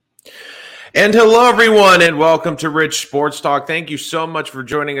And hello, everyone, and welcome to Rich Sports Talk. Thank you so much for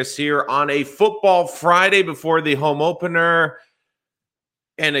joining us here on a football Friday before the home opener.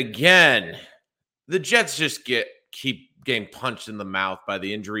 And again, the Jets just keep getting punched in the mouth by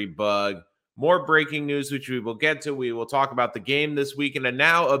the injury bug. More breaking news, which we will get to. We will talk about the game this weekend, and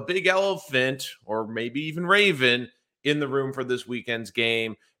now a big elephant, or maybe even Raven, in the room for this weekend's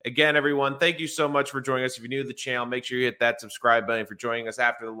game. Again, everyone, thank you so much for joining us. If you're new to the channel, make sure you hit that subscribe button. If you're joining us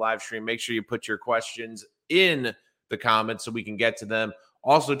after the live stream, make sure you put your questions in the comments so we can get to them.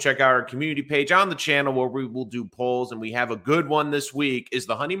 Also, check out our community page on the channel where we will do polls, and we have a good one this week. Is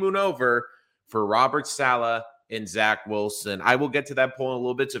the honeymoon over for Robert Saleh and Zach Wilson? I will get to that poll in a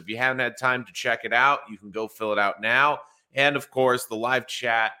little bit, so if you haven't had time to check it out, you can go fill it out now. And, of course, the live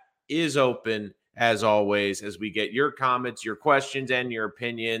chat is open as always, as we get your comments, your questions, and your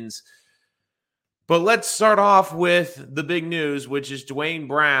opinions. But let's start off with the big news, which is Duane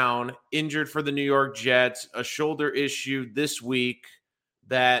Brown injured for the New York Jets, a shoulder issue this week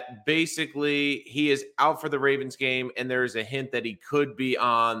that basically he is out for the Ravens game, and there is a hint that he could be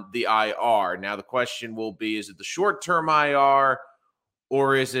on the IR. Now, the question will be, is it the short-term IR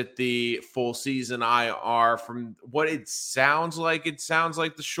or is it the full season IR? From what it sounds like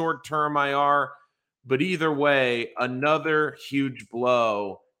the short-term IR. But either way, another huge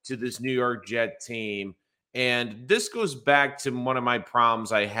blow to this New York Jet team. And this goes back to one of my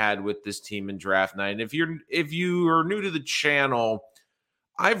problems I had with this team in draft night. And if you are new to the channel,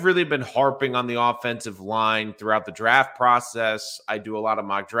 I've really been harping on the offensive line throughout the draft process. I do a lot of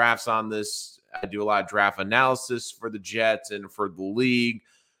mock drafts on this. I do a lot of draft analysis for the Jets and for the league.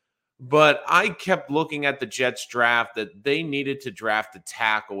 But I kept looking at the Jets draft that they needed to draft a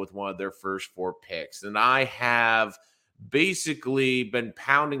tackle with one of their first 4 picks. And I have basically been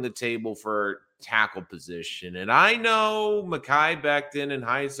pounding the table for tackle position. And I know Mekhi Becton and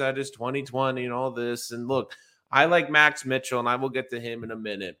hindsight is 2020 and all this. And look, I like Max Mitchell, and I will get to him in a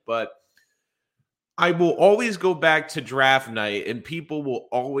minute. But I will always go back to draft night, and people will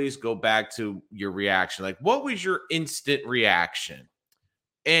always go back to your reaction. Like, what was your instant reaction?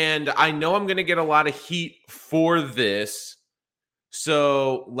 And I know I'm going to get a lot of heat for this.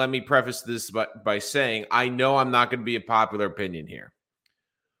 So let me preface this by saying I know I'm not going to be a popular opinion here.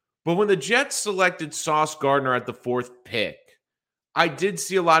 But when the Jets selected Sauce Gardner at the 4th pick, I did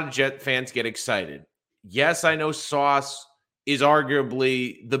see a lot of Jet fans get excited. Yes, I know Sauce is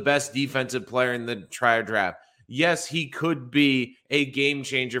arguably the best defensive player in the entire draft. Yes, he could be a game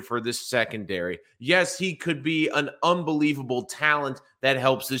changer for this secondary. Yes, he could be an unbelievable talent that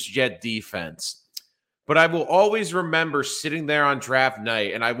helps this Jet defense. But I will always remember sitting there on draft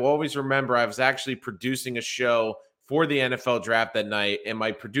night, and I will always remember I was actually producing a show for the NFL draft that night, and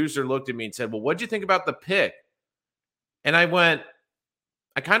my producer looked at me and said, well, what'd you think about the pick? And I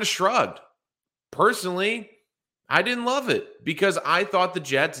kind of shrugged. Personally, I didn't love it because I thought the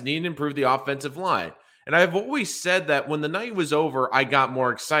Jets needed to improve the offensive line. And I've always said that when the night was over, I got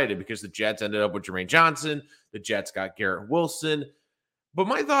more excited because the Jets ended up with Jermaine Johnson. The Jets got Garrett Wilson. But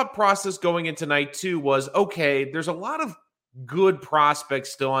my thought process going into night 2 was, okay, there's a lot of good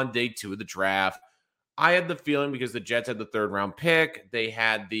prospects still on day 2 of the draft. I had the feeling because the Jets had the 3rd round pick, they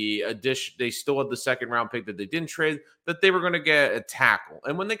had the addition, they still had the 2nd round pick that they didn't trade, that they were going to get a tackle.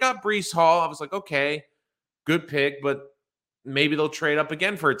 And when they got Breece Hall, I was like, okay, good pick, but maybe they'll trade up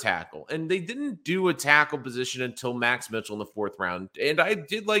again for a tackle. And they didn't do a tackle position until Max Mitchell in the 4th round. And I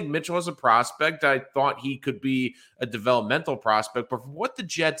did like Mitchell as a prospect. I thought he could be a developmental prospect. But for what the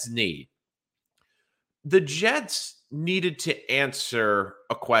Jets need, the Jets needed to answer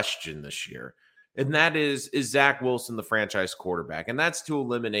a question this year. And that is Zach Wilson the franchise quarterback? And that's to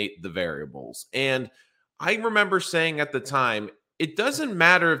eliminate the variables. And I remember saying at the time, it doesn't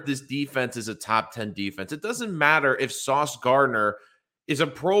matter if this defense is a top 10 defense. It doesn't matter if Sauce Gardner is a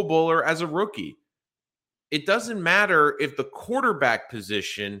Pro Bowler as a rookie. It doesn't matter if the quarterback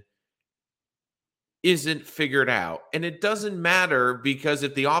position isn't figured out. And it doesn't matter because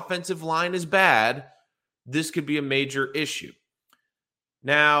if the offensive line is bad, this could be a major issue.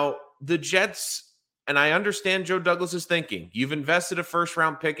 Now, the Jets, and I understand Joe Douglas's thinking. You've invested a 1st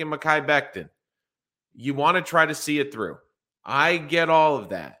round pick in Mekhi Becton. You want to try to see it through. I get all of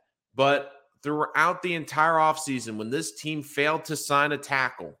that. But throughout the entire offseason, when this team failed to sign a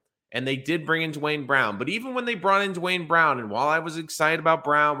tackle, and they did bring in Duane Brown, but even when they brought in Duane Brown, and while I was excited about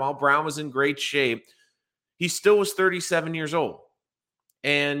Brown, while Brown was in great shape, he still was 37 years old.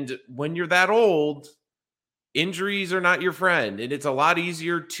 And when you're that old, injuries are not your friend, and it's a lot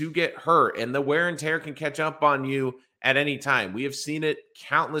easier to get hurt, and the wear and tear can catch up on you at any time. We have seen it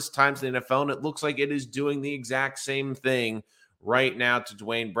countless times in the NFL, and it looks like it is doing the exact same thing right now to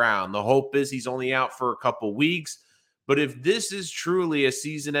Duane Brown. The hope is he's only out for a couple weeks. But if this is truly a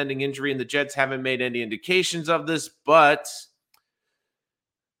season-ending injury, and the Jets haven't made any indications of this, but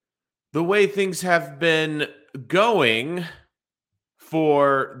the way things have been going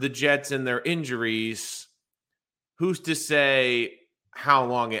for the Jets and their injuries, who's to say how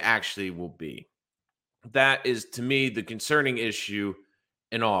long it actually will be? That is, to me, the concerning issue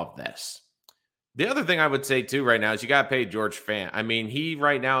in all of this. The other thing I would say, too, right now is you got to pay George Fant. I mean, he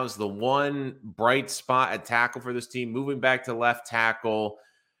right now is the one bright spot at tackle for this team, moving back to left tackle.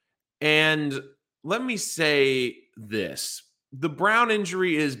 And let me say this. The Brown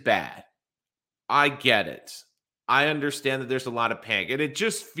injury is bad. I get it. I understand that there's a lot of panic. And it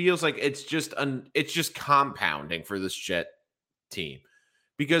just feels like it's just compounding for this Jet team.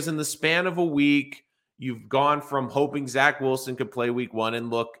 Because in the span of a week, you've gone from hoping Zach Wilson could play week 1. And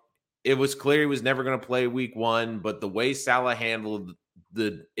look, it was clear he was never going to play week 1. But the way Salah handled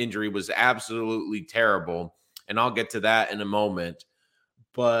the injury was absolutely terrible. And I'll get to that in a moment.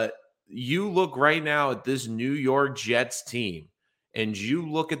 But you look right now at this New York Jets team, and you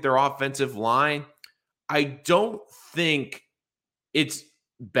look at their offensive line, I don't think it's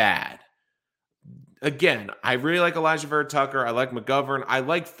bad. Again, I really like Elijah Vera-Tucker. I like McGovern. I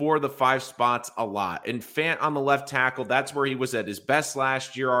like 4 of the 5 spots a lot. And Fant on the left tackle, that's where he was at his best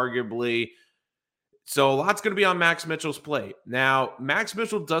last year, arguably. So a lot's going to be on Max Mitchell's plate. Now, Max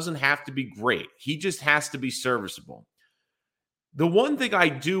Mitchell doesn't have to be great. He just has to be serviceable. The one thing I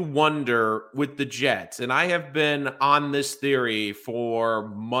do wonder with the Jets, and I have been on this theory for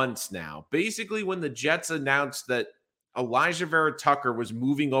months now, basically when the Jets announced that Elijah Vera-Tucker was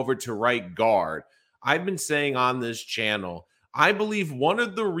moving over to right guard, I've been saying on this channel, I believe one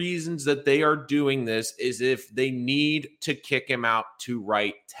of the reasons that they are doing this is if they need to kick him out to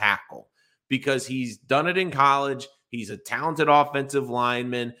right tackle, because he's done it in college. He's a talented offensive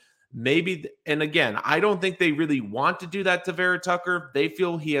lineman. Maybe, and again, I don't think they really want to do that to Vera-Tucker. They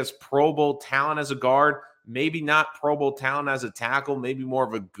feel he has Pro Bowl talent as a guard, maybe not Pro Bowl talent as a tackle, maybe more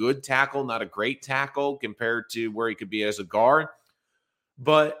of a good tackle, not a great tackle compared to where he could be as a guard.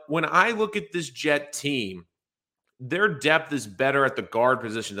 But when I look at this Jet team, their depth is better at the guard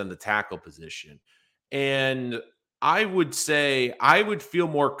position than the tackle position. And I would say I would feel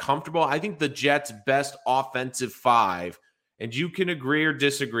more comfortable. I think the Jets' best offensive 5, and you can agree or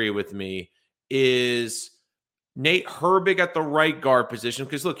disagree with me, is Nate Herbig at the right guard position.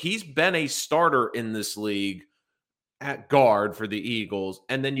 Because, look, he's been a starter in this league at guard for the Eagles.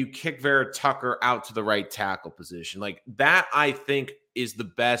 And then you kick Vera-Tucker out to the right tackle position. Like, that, I think, is the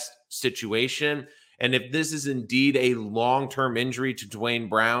best situation. And if this is indeed a long-term injury to Duane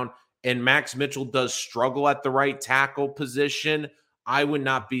Brown and Max Mitchell does struggle at the right tackle position, I would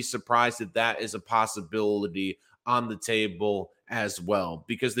not be surprised if that is a possibility on the table as well,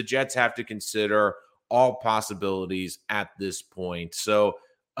 because the Jets have to consider all possibilities at this point. So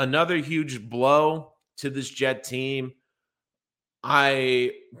another huge blow to this Jet team.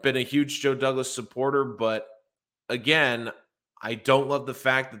 I've been a huge Joe Douglas supporter, but again, I don't love the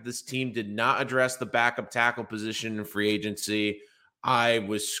fact that this team did not address the backup tackle position in free agency. I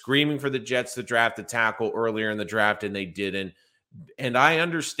was screaming for the Jets to draft a tackle earlier in the draft, and they didn't. And I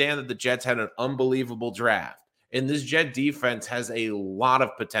understand that the Jets had an unbelievable draft. And this Jet defense has a lot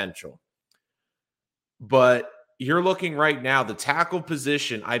of potential. But you're looking right now, the tackle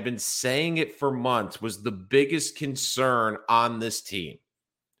position, I've been saying it for months, was the biggest concern on this team.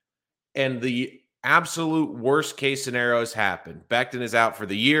 And the absolute worst case scenario has happened. Becton is out for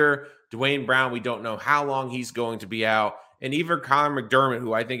the year. Duane Brown, we don't know how long he's going to be out. And even Connor McDermott,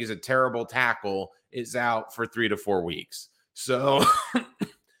 who I think is a terrible tackle, is out for 3 to 4 weeks. So...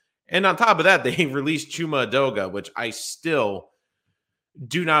 And on top of that, they released Chuma Edoga, which I still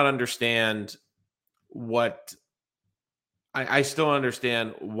do not understand what I still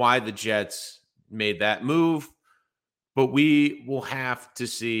understand why the Jets made that move, but we will have to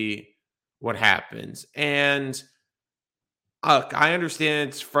see what happens. And I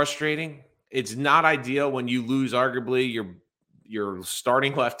understand it's frustrating. It's not ideal when you lose arguably your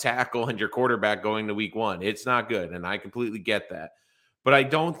starting left tackle and your quarterback going to week 1. It's not good, and I completely get that. But I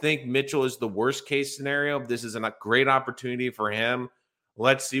don't think Mitchell is the worst case scenario. This is a great opportunity for him.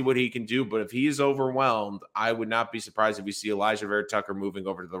 Let's see what he can do. But if he is overwhelmed, I would not be surprised if we see Elijah Vera-Tucker moving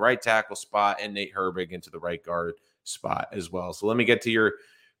over to the right tackle spot and Nate Herbig into the right guard spot as well. So let me get to your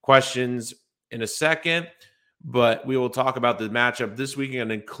questions in a second. But we will talk about the matchup this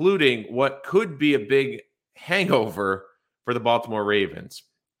weekend, including what could be a big hangover for the Baltimore Ravens.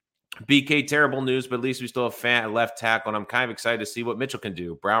 BK, terrible news, but at least we still have Fant at left tackle, and I'm kind of excited to see what Mitchell can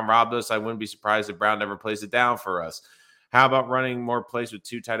do. Brown robbed us. I wouldn't be surprised if Brown never plays it down for us. How about running more plays with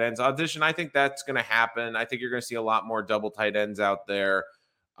 2 tight ends? Audition, I think that's going to happen. I think you're going to see a lot more double tight ends out there.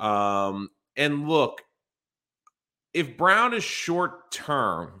 And look, if Brown is short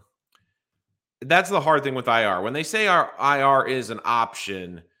term, that's the hard thing with IR. When they say our IR is an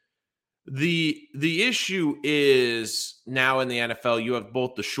option, the issue is now in the NFL, you have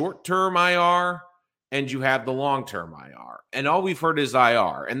both the short-term IR and you have the long-term IR. And all we've heard is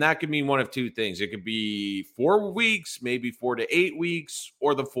IR. And that could mean one of 2 things. It could be 4 weeks, maybe 4 to 8 weeks,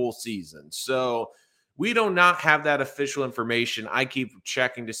 or the full season. So we do not have that official information. I keep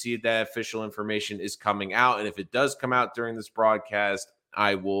checking to see if that official information is coming out. And if it does come out during this broadcast,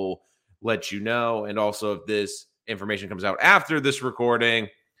 I will let you know. And also if this information comes out after this recording,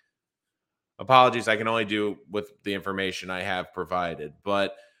 apologies, I can only do with the information I have provided.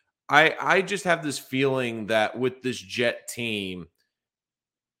 But I just have this feeling that with this Jet team,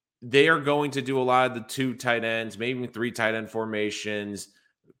 they are going to do a lot of the 2 tight ends, maybe 3 tight end formations.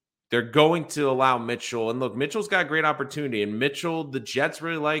 They're going to allow Mitchell. And look, Mitchell's got great opportunity. And Mitchell, the Jets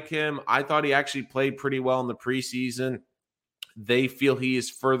really like him. I thought he actually played pretty well in the preseason. They feel he is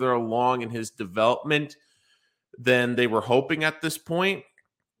further along in his development than they were hoping at this point.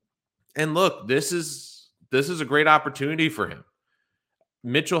 And look, this is a great opportunity for him.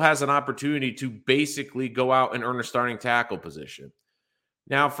 Mitchell has an opportunity to basically go out and earn a starting tackle position.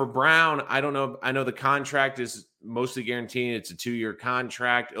 Now for Brown, I don't know. I know the contract is mostly guaranteed. It's a 2-year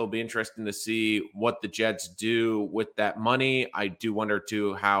contract. It'll be interesting to see what the Jets do with that money. I do wonder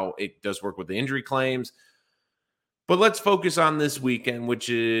too how it does work with the injury claims. But let's focus on this weekend, which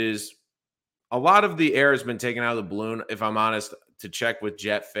is a lot of the air has been taken out of the balloon, if I'm honest, to check with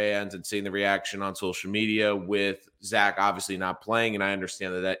Jet fans and seeing the reaction on social media with Zach obviously not playing. And I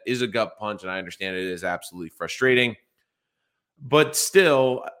understand that is a gut punch, and I understand it is absolutely frustrating. But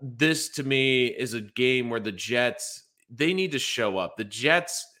still, this to me is a game where the Jets, they need to show up. The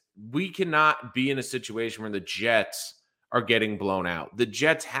Jets, we cannot be in a situation where the Jets are getting blown out. The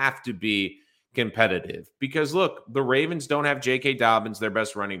Jets have to be competitive because look, the Ravens don't have J.K. Dobbins, their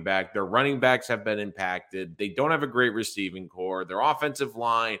best running back. Their running backs have been impacted. They don't have a great receiving core. Their offensive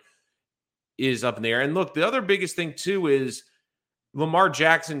line is up in the air. And look, the other biggest thing too is Lamar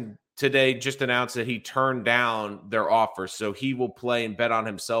Jackson today just announced that he turned down their offer. So he will play and bet on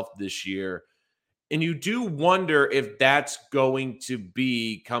himself this year. And you do wonder if that's going to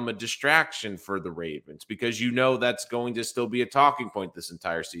become a distraction for the Ravens because you know that's going to still be a talking point this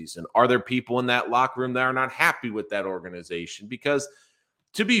entire season. Are there people in that locker room that are not happy with that organization? Because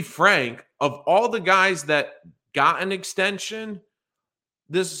to be frank, of all the guys that got an extension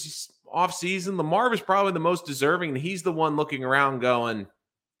this offseason, Lamar was probably the most deserving. And he's the one looking around going,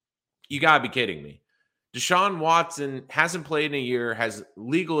 you got to be kidding me. Deshaun Watson hasn't played in a year, has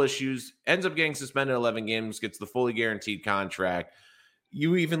legal issues, ends up getting suspended 11 games, gets the fully guaranteed contract.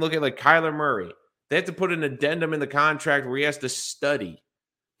 You even look at like Kyler Murray. They have to put an addendum in the contract where he has to study,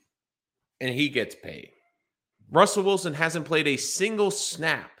 and he gets paid. Russell Wilson hasn't played a single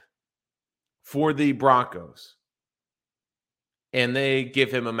snap for the Broncos, and they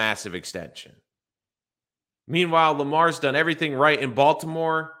give him a massive extension. Meanwhile, Lamar's done everything right in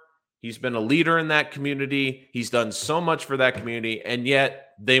Baltimore. He's been a leader in that community. He's done so much for that community, and yet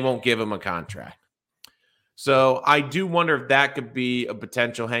they won't give him a contract. So I do wonder if that could be a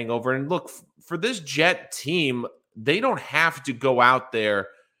potential hangover. And look, for this Jet team, they don't have to go out there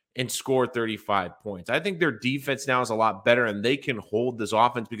and score 35 points. I think their defense now is a lot better, and they can hold this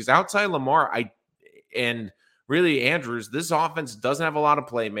offense because outside Lamar and really Andrews, this offense doesn't have a lot of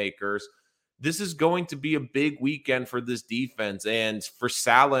playmakers. This is going to be a big weekend for this defense and for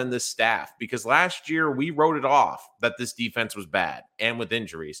Saleh and the staff because last year we wrote it off that this defense was bad and with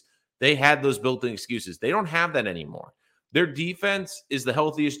injuries. They had those built-in excuses. They don't have that anymore. Their defense is the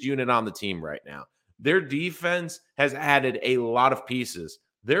healthiest unit on the team right now. Their defense has added a lot of pieces.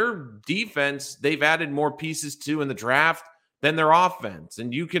 Their defense, they've added more pieces to in the draft than their offense.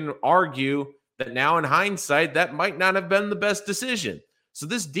 And you can argue that now in hindsight, that might not have been the best decision. So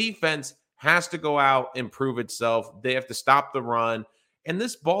this defense has to go out and prove itself. They have to stop the run. And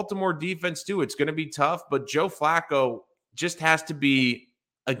this Baltimore defense, too, it's going to be tough, but Joe Flacco just has to be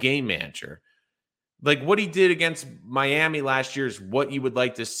a game manager. Like what he did against Miami last year is what you would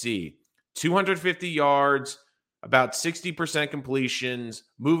like to see. 250 yards, about 60% completions,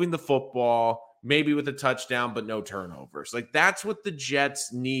 moving the football, maybe with a touchdown, but no turnovers. Like that's what the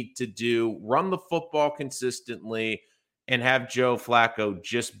Jets need to do. Run the football consistently and have Joe Flacco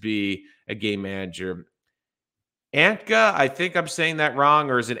just be a game manager. Antka, I think I'm saying that wrong,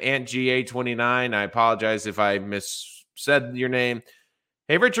 or is it Ant GA29? I apologize if I missaid your name.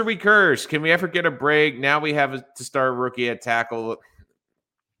 Hey, Richard, we curse. Can we ever get a break? Now we have to start a rookie at tackle.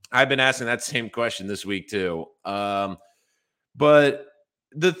 I've been asking that same question this week too. But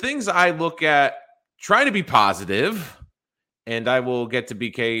the things I look at, try to be positive, and I will get to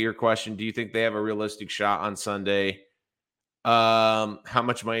BK your question. Do you think they have a realistic shot on Sunday? How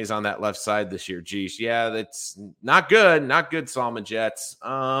much money is on that left side this year? Geez, yeah, that's not good. Not good, Salma Jets.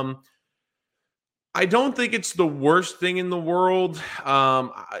 I don't think it's the worst thing in the world.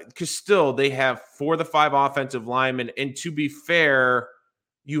 Because still they have 4 of the 5 offensive linemen, and to be fair,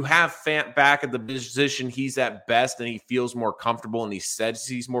 you have Fant back at the position he's at best, and he feels more comfortable, and he says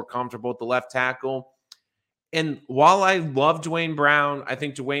he's more comfortable at the left tackle. And while I love Dwayne Brown, I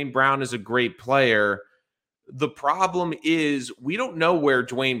think Dwayne Brown is a great player. The problem is we don't know where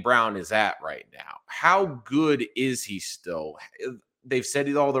Dwayne Brown is at right now. How good is he still? They've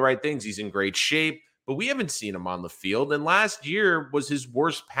said all the right things. He's in great shape, but we haven't seen him on the field. And last year was his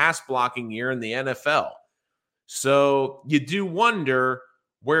worst pass blocking year in the NFL. So you do wonder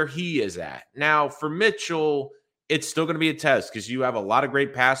where he is at. Now, for Mitchell, it's still going to be a test because you have a lot of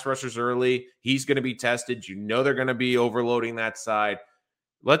great pass rushers early. He's going to be tested. You know they're going to be overloading that side.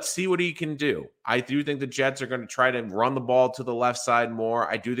 Let's see what he can do. I do think the Jets are going to try to run the ball to the left side more.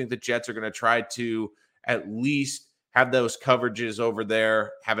 I do think the Jets are going to try to at least have those coverages over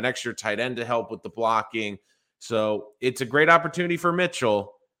there, have an extra tight end to help with the blocking. So it's a great opportunity for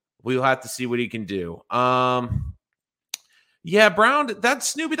Mitchell. We'll have to see what he can do. Yeah, Brown, that's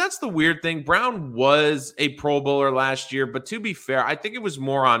Snoopy. That's the weird thing. Brown was a Pro Bowler last year, but to be fair, I think it was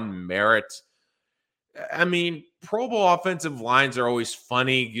more on merit. I mean, Pro Bowl offensive lines are always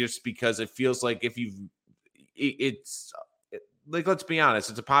funny just because it feels like let's be honest,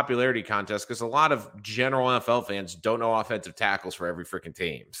 it's a popularity contest because a lot of general NFL fans don't know offensive tackles for every freaking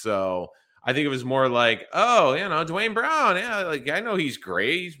team. So I think it was more like, oh, Dwayne Brown. Yeah, like I know he's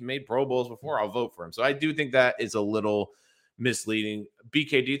great. He's made Pro Bowls before. I'll vote for him. So I do think that is a little misleading.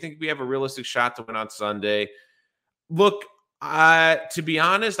 BK, do you think we have a realistic shot to win on Sunday? Look, to be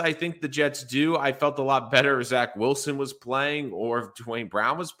honest, I think the Jets do. I felt a lot better if Zach Wilson was playing or if Dwayne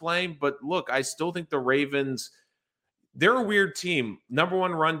Brown was playing. But look, I still think the Ravens, they're a weird team. Number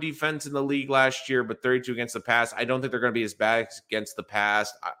 1 run defense in the league last year, but 32 against the pass. I don't think they're going to be as bad against the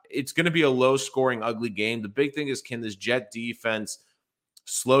pass. It's going to be a low-scoring, ugly game. The big thing is, can this Jet defense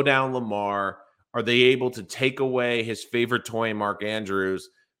slow down Lamar? Are they able to take away his favorite toy, Mark Andrews?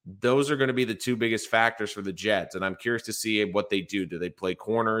 Those are going to be the 2 biggest factors for the Jets. And I'm curious to see what they do. Do they play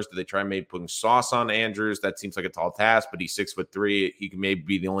corners? Do they try maybe putting sauce on Andrews? That seems like a tall task, but he's 6'3". He can maybe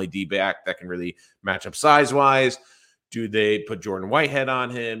be the only D-back that can really match up size-wise. Do they put Jordan Whitehead on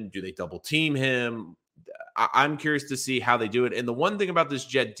him? Do they double team him? I'm curious to see how they do it. And the one thing about this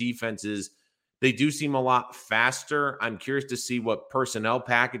Jet defense is they do seem a lot faster. I'm curious to see what personnel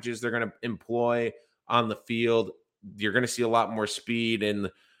packages they're going to employ on the field. You're going to see a lot more speed. And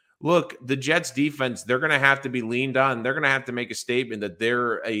look, the Jets defense, they're going to have to be leaned on. They're going to have to make a statement that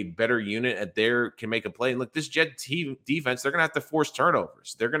they're a better unit at can make a play. And look, this Jet defense, they're going to have to force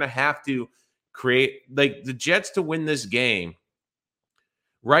turnovers. They're going to have to create, like, the Jets to win this game.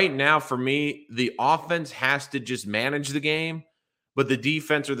 Right now, for me, the offense has to just manage the game, but the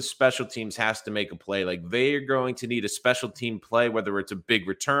defense or the special teams has to make a play. Like, they're going to need a special team play, whether it's a big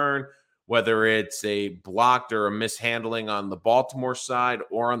return, whether it's a blocked or a mishandling on the Baltimore side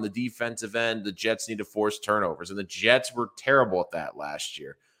or on the defensive end. The Jets need to force turnovers, and the Jets were terrible at that last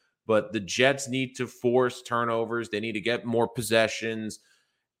year. But the Jets need to force turnovers. They need to get more possessions.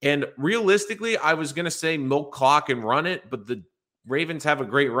 And realistically, I was going to say milk clock and run it, but the Ravens have a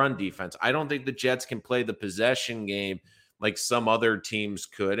great run defense. I don't think the Jets can play the possession game like some other teams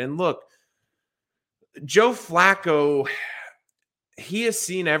could. And look, Joe Flacco, he has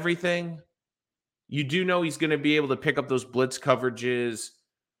seen everything. You do know he's going to be able to pick up those blitz coverages.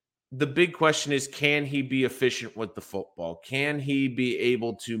 The big question is, can he be efficient with the football? Can he be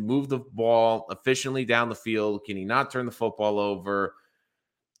able to move the ball efficiently down the field? Can he not turn the football over?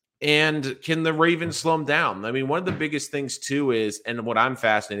 And can the Ravens slow him down? I mean, one of the biggest things, too, is, and what I'm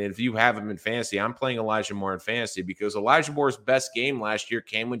fascinated, if you have him in fantasy, I'm playing Elijah Moore in fantasy because Elijah Moore's best game last year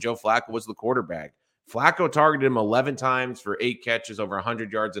came when Joe Flacco was the quarterback. Flacco targeted him 11 times for 8 catches, over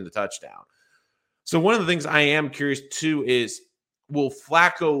 100 yards and a touchdown. So one of the things I am curious, too, is will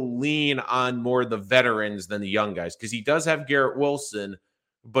Flacco lean on more of the veterans than the young guys? Because he does have Garrett Wilson,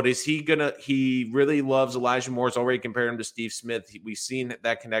 but is he he really loves Elijah Moore's already compared him to Steve Smith. We've seen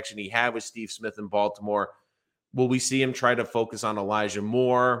that connection he had with Steve Smith in Baltimore. Will we see him try to focus on Elijah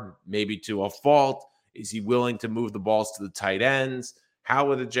Moore, maybe to a fault? Is he willing to move the balls to the tight ends? How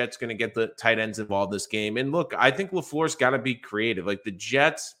are the Jets going to get the tight ends involved in this game? And look, I think LaFleur's got to be creative. Like the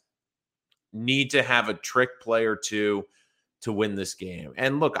Jets need to have a trick play or two to win this game.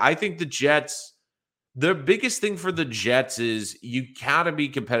 And look, I think the biggest thing for the Jets is you got to be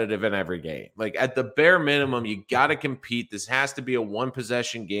competitive in every game. Like at the bare minimum, you got to compete. This has to be a one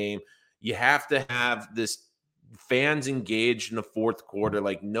possession game. You have to have this fans engaged in the fourth quarter.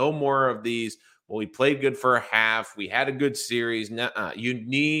 Like no more of these. Well, we played good for a half. We had a good series. Nuh-uh. You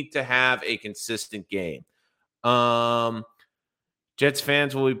need to have a consistent game. Jets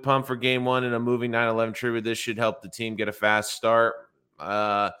fans will be pumped for game one in a moving 9/11 tribute. This should help the team get a fast start.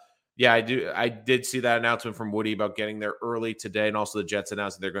 Yeah, I do. I did see that announcement from Woody about getting there early today, and also the Jets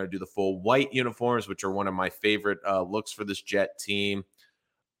announced that they're going to do the full white uniforms, which are one of my favorite looks for this Jet team.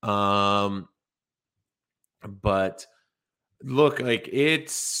 But look, like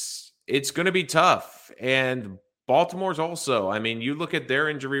it's going to be tough, and Baltimore's also. I mean, you look at their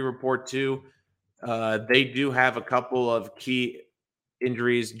injury report too. They do have a couple of key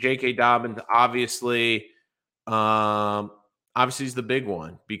injuries. J.K. Dobbins, obviously he's the big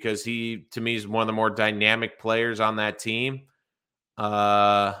one because he, to me, is one of the more dynamic players on that team.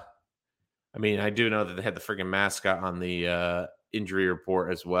 I mean, I do know that they had the freaking mascot on the injury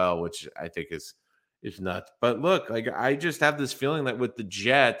report as well, which I think is nuts. But look, like I just have this feeling that with the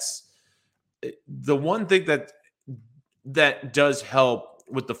Jets, the one thing that does help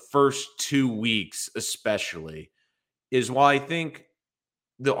with the first 2 weeks, especially, is while I think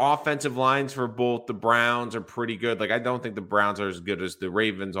the offensive lines for both the Browns are pretty good. Like, I don't think the Browns are as good as the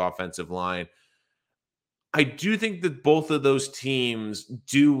Ravens offensive line. I do think that both of those teams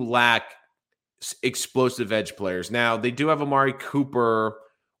do lack explosive edge players. Now, they do have Amari Cooper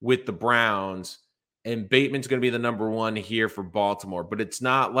with the Browns, and Bateman's going to be the number one here for Baltimore. But it's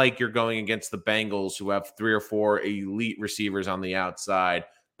not like you're going against the Bengals, who have 3 or 4 elite receivers on the outside.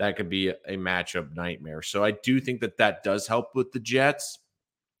 That could be a matchup nightmare. So I do think that does help with the Jets.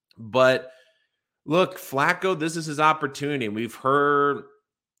 But look, Flacco, this is his opportunity. We've heard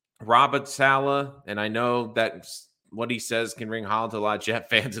Robert Saleh, and I know that what he says can ring hollow to a lot of Jet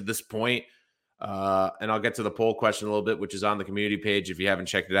fans at this point. And I'll get to the poll question a little bit, which is on the community page if you haven't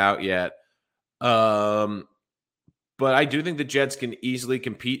checked it out yet. But I do think the Jets can easily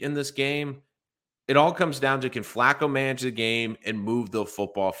compete in this game. It all comes down to, can Flacco manage the game and move the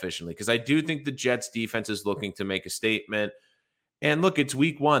football efficiently? Because I do think the Jets defense is looking to make a statement. And look, it's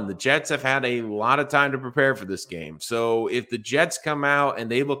week 1. The Jets have had a lot of time to prepare for this game. So if the Jets come out and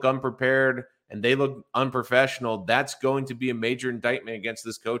they look unprepared and they look unprofessional, that's going to be a major indictment against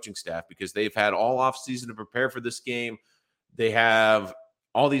this coaching staff, because they've had all offseason to prepare for this game. They have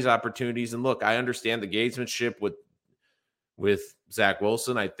all these opportunities. And look, I understand the gamesmanship with Zach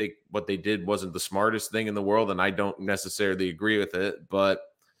Wilson. I think what they did wasn't the smartest thing in the world, and I don't necessarily agree with it. But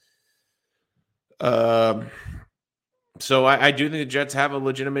so I do think the Jets have a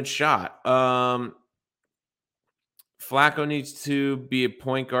legitimate shot. Flacco needs to be a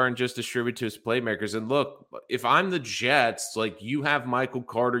point guard and just distribute to his playmakers. And look, if I'm the Jets, like, you have Michael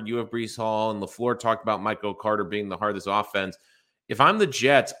Carter, you have Breece Hall, and LaFleur talked about Michael Carter being the heart of this offense. If I'm the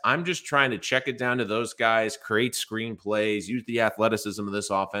Jets, I'm just trying to check it down to those guys, create screen plays, use the athleticism of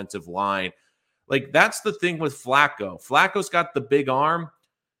this offensive line. Like, that's the thing with Flacco. Flacco's got the big arm,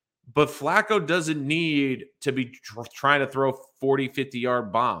 but Flacco doesn't need to be trying to throw 40,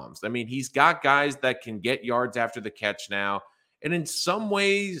 50-yard bombs. I mean, he's got guys that can get yards after the catch now. And in some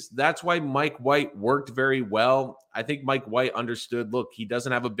ways, that's why Mike White worked very well. I think Mike White understood, look, he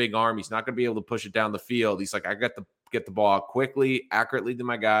doesn't have a big arm. He's not going to be able to push it down the field. He's like, I got to get the ball quickly, accurately to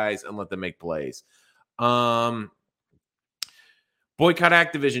my guys, and let them make plays. Boycott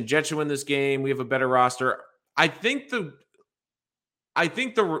Activision. Jets should win this game. We have a better roster. I think the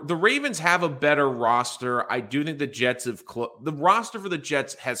Ravens have a better roster. I do think the Jets have the roster for the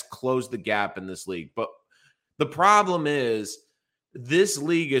Jets has closed the gap in this league. But the problem is, this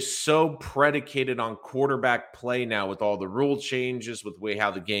league is so predicated on quarterback play now, with all the rule changes, with the way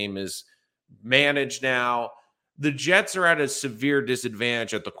how the game is managed now. The Jets are at a severe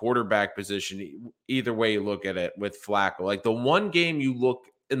disadvantage at the quarterback position, either way you look at it, with Flacco. Like, the one game you look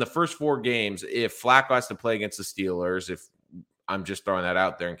in the first 4 games, if Flacco has to play against the Steelers, if I'm just throwing that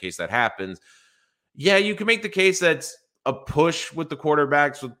out there in case that happens, yeah, you can make the case that's a push with the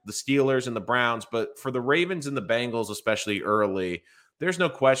quarterbacks with the Steelers and the Browns. But for the Ravens and the Bengals, especially early, there's no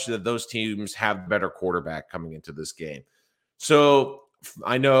question that those teams have better quarterback coming into this game. So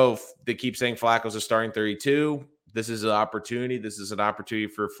I know they keep saying Flacco's a starting 32. This is an opportunity. This is an opportunity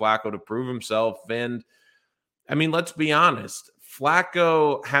for Flacco to prove himself. And I mean, let's be honest.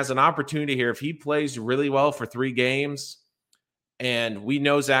 Flacco has an opportunity here. If he plays really well for 3 games And we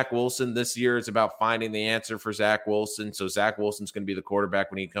know Zach Wilson this year is about finding the answer for Zach Wilson. So Zach Wilson's going to be the quarterback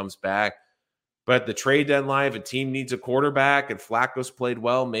when he comes back. But at the trade deadline, if a team needs a quarterback and Flacco's played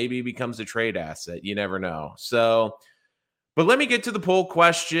well, maybe he becomes a trade asset. You never know. So, but let me get to the poll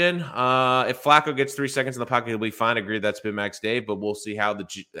question. If Flacco gets 3 seconds in the pocket, he'll be fine. I agree that's been Max Dave, but we'll see how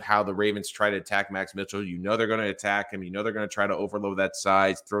the Ravens try to attack Max Mitchell. You know they're going to attack him. You know they're going to try to overload that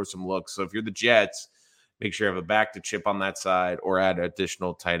side, throw some looks. So if you're the Jets, make sure you have a back to chip on that side or add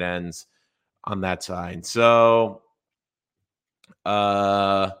additional tight ends on that side. So,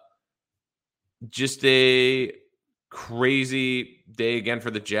 just a crazy day again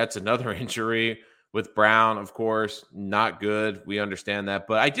for the Jets. Another injury with Brown, of course, not good. We understand that.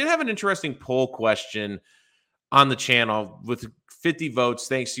 But I did have an interesting poll question on the channel with 50 votes.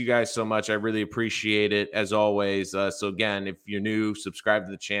 Thanks to you guys so much. I really appreciate it, as always. So again, if you're new, subscribe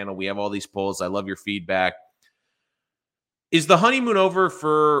to the channel. We have all these polls. I love your feedback. Is the honeymoon over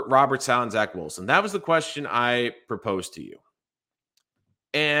for Robert Saleh and Zach Wilson? That was the question I proposed to you.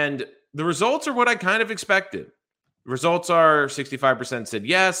 And the results are what I kind of expected. The results are 65% said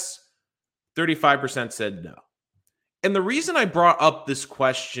yes, 35% said no. And the reason I brought up this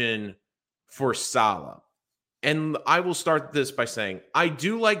question for Saleh, and I will start this by saying, I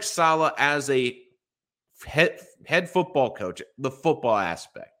do like Saleh as a head football coach, the football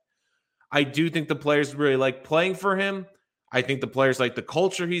aspect. I do think the players really like playing for him. I think the players like the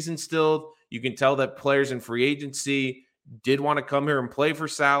culture he's instilled. You can tell that players in free agency did want to come here and play for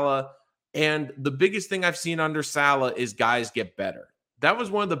Saleh. And the biggest thing I've seen under Saleh is guys get better. That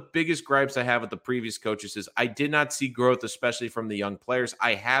was one of the biggest gripes I have with the previous coaches is I did not see growth, especially from the young players.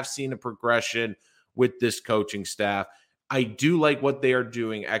 I have seen a progression with this coaching staff. I do like what they are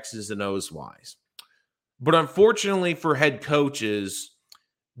doing X's and O's wise. But unfortunately for head coaches,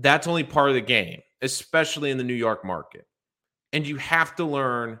 that's only part of the game, especially in the New York market. And you have to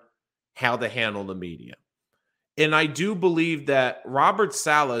learn how to handle the media. And I do believe that Robert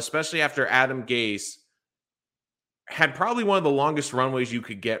Saleh, especially after Adam Gase, had probably one of the longest runways you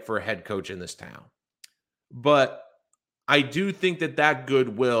could get for a head coach in this town. But I do think that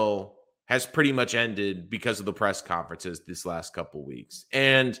goodwill has pretty much ended because of the press conferences this last couple weeks.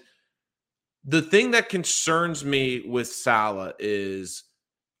 And the thing that concerns me with Saleh is,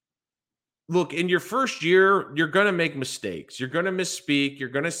 look, in your first year, you're going to make mistakes. You're going to misspeak. You're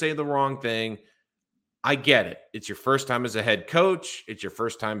going to say the wrong thing. I get it. It's your first time as a head coach. It's your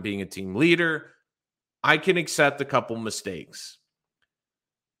first time being a team leader. I can accept a couple mistakes.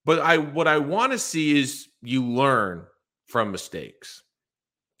 But what I want to see is you learn from mistakes.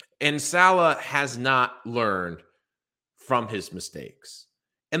 And Saleh has not learned from his mistakes.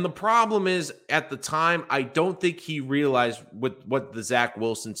 And the problem is, at the time, I don't think he realized what the Zach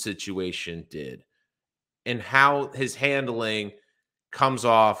Wilson situation did and how his handling comes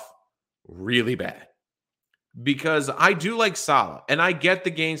off really bad. Because I do like Saleh, and I get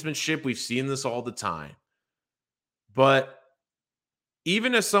the gamesmanship. We've seen this all the time. But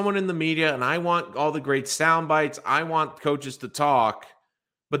even as someone in the media, and I want all the great sound bites, I want coaches to talk,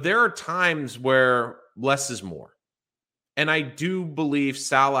 but there are times where less is more. And I do believe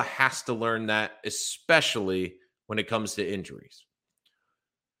Saleh has to learn that, especially when it comes to injuries.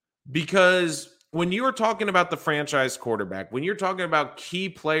 Because when you are talking about the franchise quarterback, when you're talking about key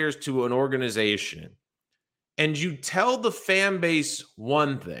players to an organization, and you tell the fan base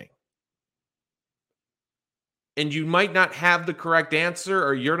one thing, and you might not have the correct answer,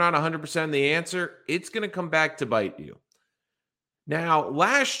 or you're not 100% the answer, it's going to come back to bite you. Now,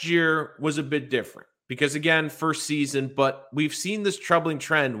 last year was a bit different because, again, first season, but we've seen this troubling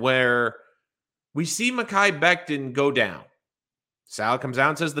trend where we see Mekhi Becton go down. Saleh comes out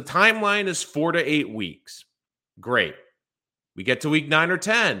and says the timeline is 4 to 8 weeks. Great. We get to week 9 or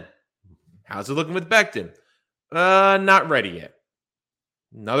 10. How's it looking with Becton? Not ready yet.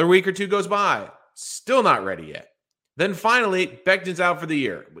 Another week or two goes by. Still not ready yet. Then finally, Becton's out for the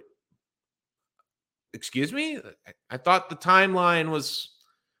year. Excuse me? I thought the timeline was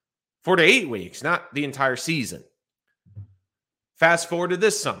 4 to 8 weeks, not the entire season. Fast forward to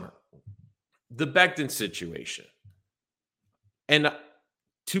this summer. The Becton situation. And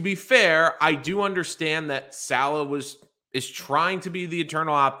to be fair, I do understand that Saleh is trying to be the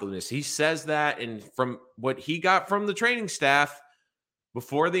eternal optimist. He says that, and from what he got from the training staff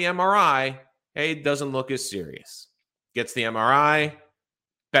before the MRI, hey, it doesn't look as serious. Gets the MRI,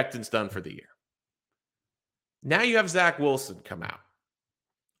 Becton's done for the year. Now you have Zach Wilson come out.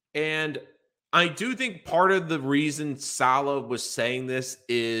 And I do think part of the reason Saleh was saying this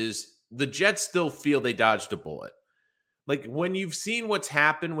is the Jets still feel they dodged a bullet. Like, when you've seen what's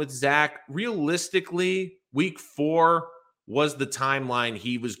happened with Zach, realistically, week 4 was the timeline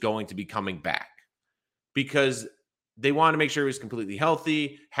he was going to be coming back, because they wanted to make sure he was completely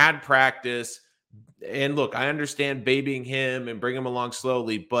healthy, had practice. And look, I understand babying him and bring him along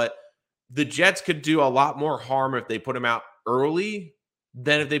slowly, but the Jets could do a lot more harm if they put him out early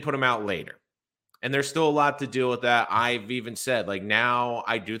than if they put him out later. And there's still a lot to deal with that. I've even said, like, now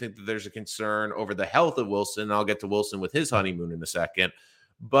I do think that there's a concern over the health of Wilson. I'll get to Wilson with his honeymoon in a second.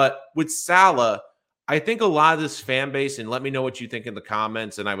 But with Saleh, I think a lot of this fan base, and let me know what you think in the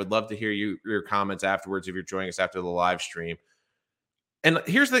comments, and I would love to hear your comments afterwards if you're joining us after the live stream. And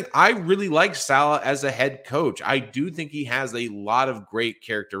here's the thing, I really like Saleh as a head coach. I do think he has a lot of great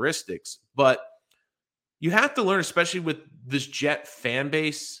characteristics, but you have to learn, especially with this Jet fan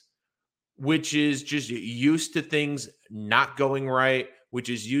base, which is just used to things not going right, which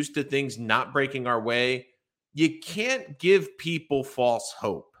is used to things not breaking our way. You can't give people false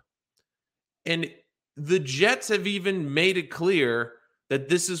hope. And the Jets have even made it clear that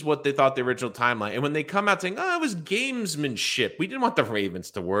this is what they thought the original timeline. And when they come out saying, oh, it was gamesmanship, we didn't want the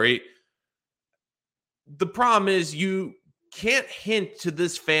Ravens to worry. The problem is you can't hint to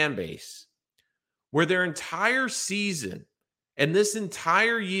this fan base where their entire season and this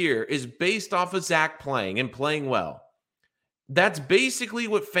entire year is based off of Zach playing and playing well. That's basically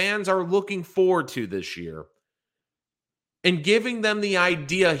what fans are looking forward to this year. And giving them the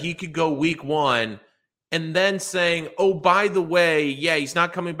idea he could go week 1 and then saying, oh, by the way, yeah, he's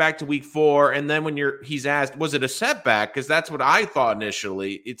not coming back to week 4. And then when he's asked, was it a setback? Because that's what I thought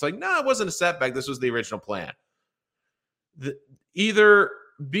initially. It's like, no, it wasn't a setback. This was the original plan. Either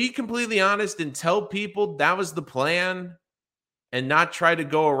be completely honest and tell people that was the plan and not try to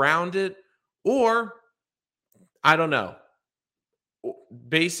go around it, or I don't know.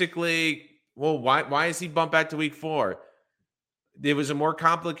 Basically, well, why is he bumped back to week 4? It was a more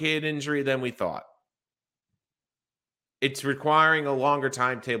complicated injury than we thought. It's requiring a longer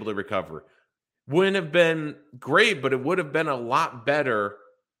timetable to recover. Wouldn't have been great, but it would have been a lot better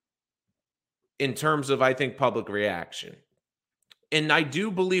in terms of, I think, public reaction. And I do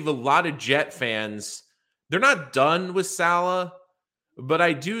believe a lot of Jet fans, they're not done with Saleh, but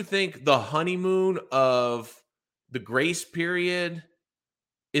I do think the honeymoon of the grace period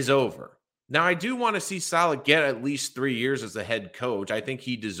is over. Now, I do want to see Saleh get at least 3 years as a head coach. I think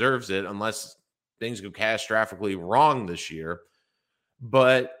he deserves it unless things go catastrophically wrong this year.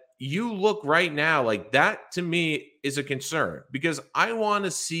 But you look right now, like that to me is a concern because I want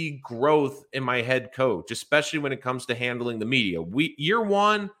to see growth in my head coach, especially when it comes to handling the media. Year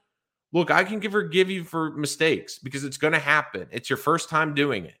 1, look, I can forgive you for mistakes because it's going to happen. It's your first time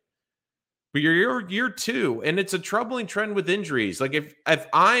doing it. But you're year 2, and it's a troubling trend with injuries. Like if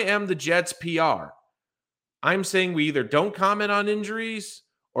I am the Jets PR, I'm saying we either don't comment on injuries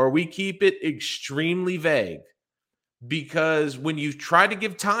or we keep it extremely vague. Because when you try to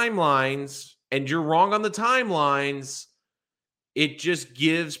give timelines and you're wrong on the timelines, it just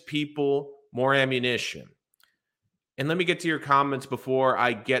gives people more ammunition. And let me get to your comments before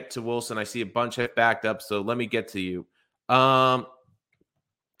I get to Wilson. I see a bunch have backed up, so let me get to you.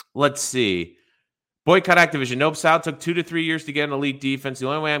 Let's see. Boycott Activision. Nope, Sal took 2 to 3 years to get an elite defense. The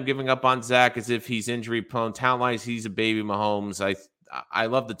only way I'm giving up on Zach is if he's injury prone. Talent-wise, he's a baby Mahomes. I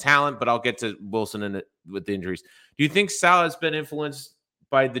love the talent, but I'll get to Wilson with the injuries. Do you think Sal has been influenced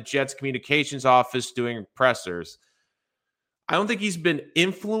by the Jets communications office doing pressers? I don't think he's been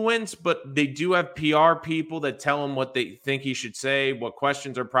influenced, but they do have PR people that tell him what they think he should say, what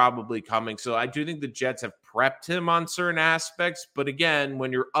questions are probably coming. So I do think the Jets have prepped him on certain aspects. But again,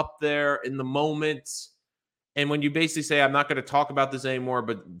 when you're up there in the moment and when you basically say, I'm not going to talk about this anymore,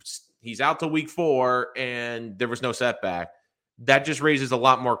 but he's out till week 4 and there was no setback, that just raises a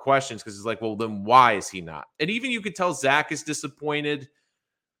lot more questions because it's like, well, then why is he not? And even you could tell Zach is disappointed,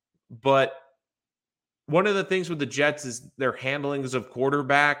 but one of the things with the Jets is their handlings of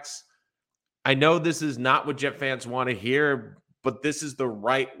quarterbacks. I know this is not what Jet fans want to hear, but this is the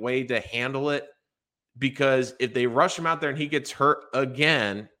right way to handle it because if they rush him out there and he gets hurt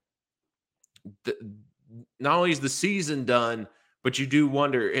again, not only is the season done, but you do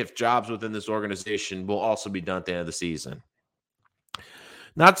wonder if jobs within this organization will also be done at the end of the season.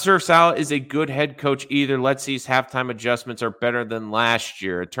 Not sure Saleh is a good head coach either. Let's see, his halftime adjustments are better than last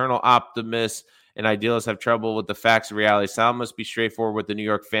year. Eternal optimists and idealists have trouble with the facts and reality. Saleh must be straightforward with the New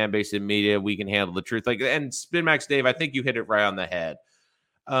York fan base and media. We can handle the truth. And Spin Max Dave, I think you hit it right on the head.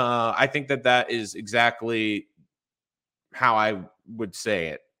 I think that is exactly how I would say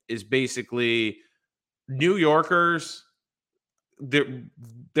it. Is basically New Yorkers,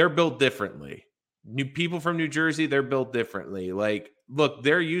 they're built differently. New people from New Jersey, they're built differently. Like, look,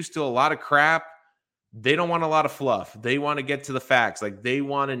 they're used to a lot of crap, They don't want a lot of fluff. They want to get to the facts. Like, they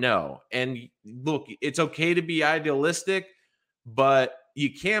want to know. And look, it's okay to be idealistic, but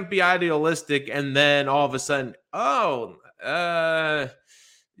you can't be idealistic and then all of a sudden, by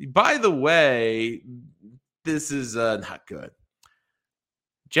the way, this is not good.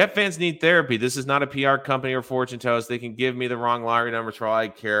 Jet fans need therapy. This is not a PR company or fortune tellers. They can give me the wrong lottery numbers for all I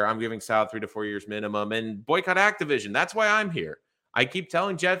care. I'm giving Sal 3 to 4 years minimum and boycott Activision. That's why I'm here. I keep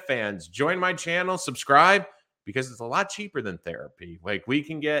telling Jet fans, join my channel, subscribe, because it's a lot cheaper than therapy. Like, we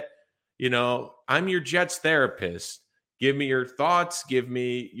can get, I'm your Jets therapist. Give me your thoughts. Give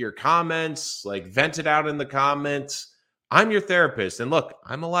me your comments. Like, vent it out in the comments. I'm your therapist. And look,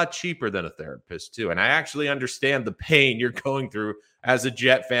 I'm a lot cheaper than a therapist too. And I actually understand the pain you're going through as a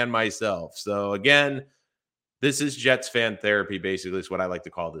Jet fan myself. So again, this is Jets fan therapy, basically, is what I like to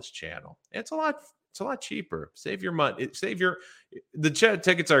call this channel. It's a lot cheaper. Save your money. The Jet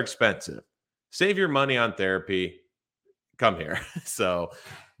tickets are expensive. Save your money on therapy. Come here.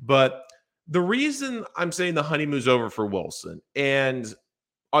 But the reason I'm saying the honeymoon's over for Wilson, and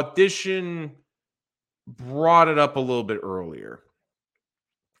Audition brought it up a little bit earlier,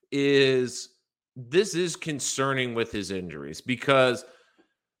 is this is concerning with his injuries, because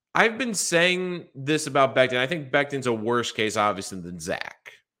I've been saying this about Becton. I think Becton's a worse case, obviously, than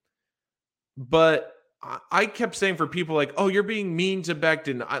Zach. But I kept saying, for people like, oh, you're being mean to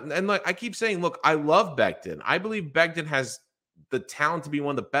Becton. And like, I keep saying, look, I love Becton. I believe Becton has the talent to be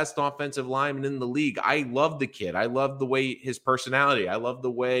one of the best offensive linemen in the league. I love the kid. I love the way his personality. I love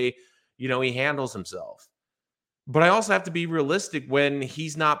the way, he handles himself. But I also have to be realistic when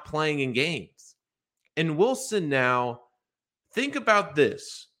he's not playing in games. And Wilson now, think about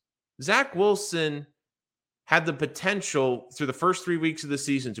this. Zach Wilson had the potential through the first 3 weeks of the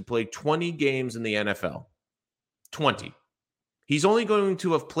season to play 20 games in the NFL. 20. He's only going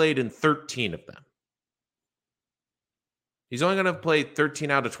to have played in 13 of them. He's only going to have played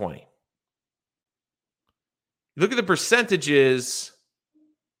 13 out of 20. You look at the percentages,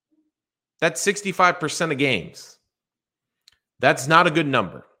 that's 65% of games. That's not a good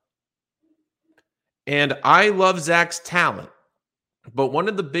number. And I love Zach's talent, but one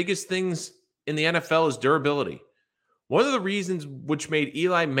of the biggest things in the NFL is durability. One of the reasons which made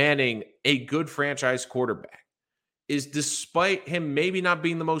Eli Manning a good franchise quarterback is, despite him maybe not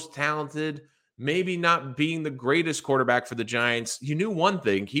being the most talented, maybe not being the greatest quarterback for the Giants, you knew one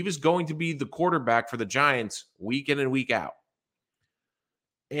thing: he was going to be the quarterback for the Giants week in and week out.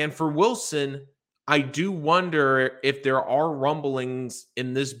 And for Wilson, I do wonder if there are rumblings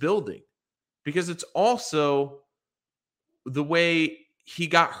in this building, because it's also the way he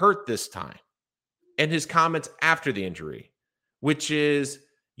got hurt this time and his comments after the injury, which is,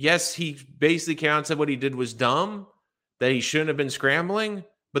 yes, he basically came out and said what he did was dumb, that he shouldn't have been scrambling,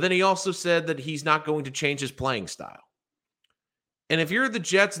 but then he also said that he's not going to change his playing style. And if you're the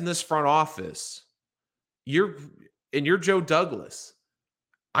Jets in this front office, you're Joe Douglas,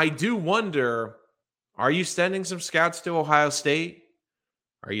 I do wonder, are you sending some scouts to Ohio State?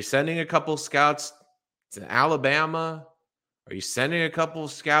 Are you sending a couple scouts to Alabama? Are you sending a couple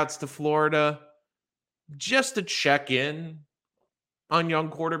of scouts to Florida just to check in on young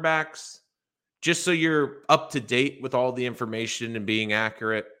quarterbacks, just so you're up to date with all the information and being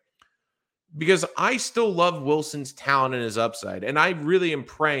accurate? Because I still love Wilson's talent and his upside, and I really am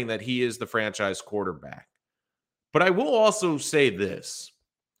praying that he is the franchise quarterback. But I will also say this.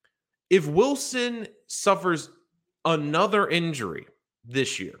 If Wilson suffers another injury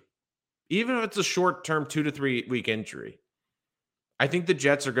this year, even if it's a short-term 2 to 3 week injury, I think the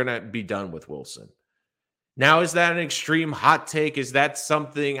Jets are going to be done with Wilson. Now, is that an extreme hot take? Is that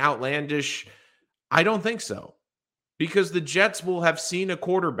something outlandish? I don't think so, because the Jets will have seen a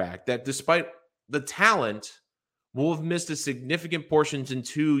quarterback that, despite the talent, will have missed a significant portions in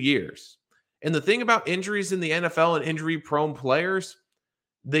 2 years. And the thing about injuries in the NFL and injury-prone players,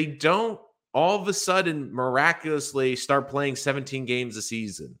 they don't all of a sudden miraculously start playing 17 games a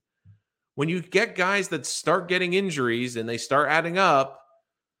season. When you get guys that start getting injuries and they start adding up,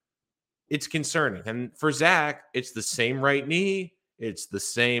 it's concerning. And for Zach, it's the same right knee. It's the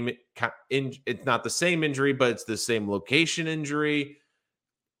same, it's not the same injury, but it's the same location injury.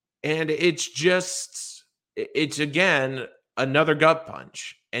 And it's again, another gut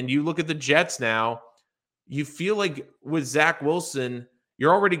punch. And you look at the Jets now, you feel like with Zach Wilson,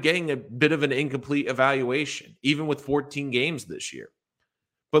 you're already getting a bit of an incomplete evaluation, even with 14 games this year.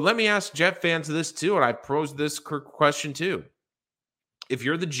 But let me ask Jet fans this too, and I posed this question too. If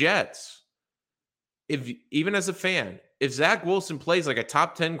you're the Jets, even as a fan, if Zach Wilson plays like a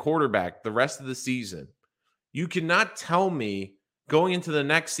top 10 quarterback the rest of the season, you cannot tell me going into the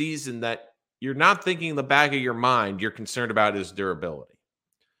next season that you're not thinking in the back of your mind, you're concerned about his durability.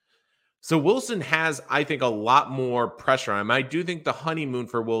 So Wilson has, I think, a lot more pressure on him. I do think the honeymoon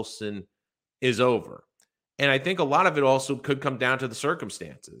for Wilson is over. And I think a lot of it also could come down to the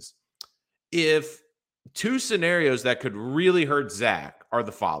circumstances. If two scenarios that could really hurt Zach are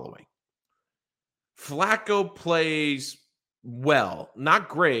the following. Flacco plays well, not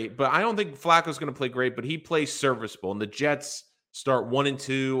great, but I don't think Flacco's going to play great, but he plays serviceable. And the Jets start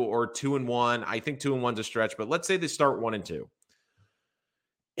 1-2 or 2-1. I think 2-1's a stretch, but let's say they start 1-2.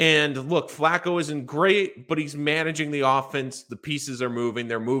 And look, Flacco isn't great, but he's managing the offense. The pieces are moving.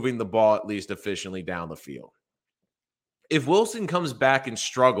 They're moving the ball at least efficiently down the field. If Wilson comes back and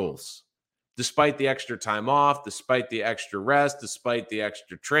struggles, despite the extra time off, despite the extra rest, despite the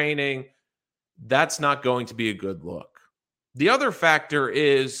extra training, that's not going to be a good look. The other factor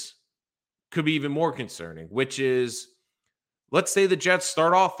could be even more concerning, which is, let's say the Jets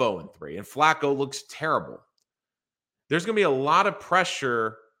start off 0-3 and Flacco looks terrible. There's going to be a lot of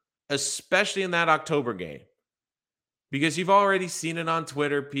pressure, especially in that October game, because you've already seen it on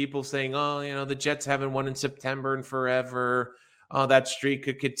Twitter, people saying, oh, the Jets haven't won in September in forever. Oh, that streak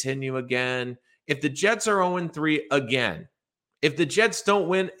could continue again. If the Jets are 0-3 again, if the Jets don't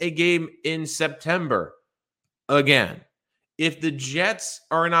win a game in September again, if the Jets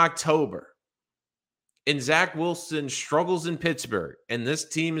are in October and Zach Wilson struggles in Pittsburgh and this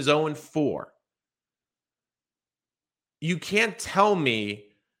team is 0-4, you can't tell me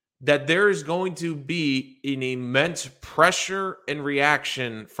that there is going to be an immense pressure and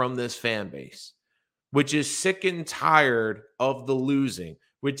reaction from this fan base, which is sick and tired of the losing,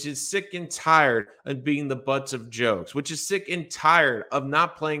 which is sick and tired of being the butts of jokes, which is sick and tired of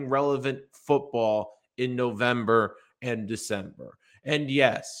not playing relevant football in November and December. And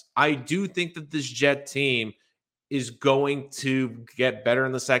yes, I do think that this Jet team is going to get better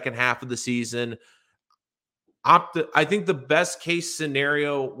in the second half of the season. I think the best case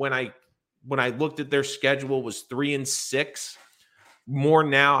scenario when I looked at their schedule was 3-6. More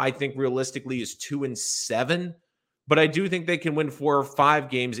now, I think realistically is 2-7. But I do think they can win 4 or 5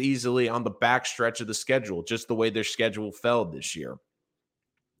 games easily on the back stretch of the schedule, just the way their schedule fell this year.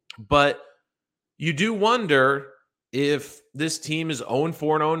 But you do wonder if this team is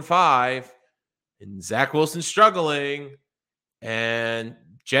 0-4 and 0-5 and Zach Wilson's struggling, and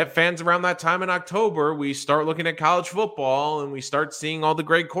Jet fans around that time in October, we start looking at college football and we start seeing all the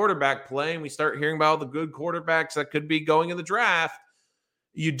great quarterback play and we start hearing about all the good quarterbacks that could be going in the draft.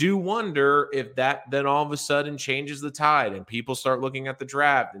 You do wonder if that then all of a sudden changes the tide and people start looking at the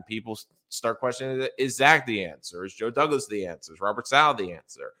draft and people start questioning, is Zach the answer? Is Joe Douglas the answer? Is Robert Saleh the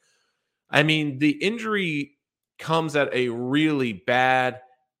answer? I mean, the injury comes at a really bad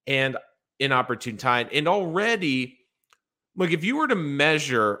and inopportune time. And already, look, if you were to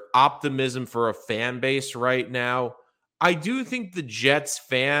measure optimism for a fan base right now, I do think the Jets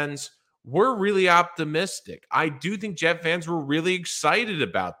fans were really optimistic. I do think Jet fans were really excited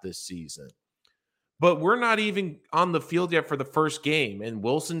about this season. But we're not even on the field yet for the first game. And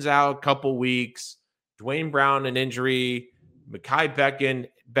Wilson's out a couple weeks. Dwayne Brown, an injury. Mekhi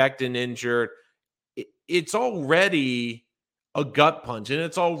Becton injured. It's already a gut punch, and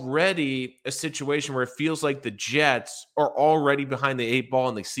it's already a situation where it feels like the Jets are already behind the 8 ball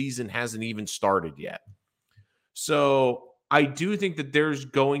and the season hasn't even started yet. So I do think that there's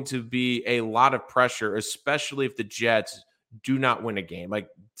going to be a lot of pressure, especially if the Jets do not win a game. Like,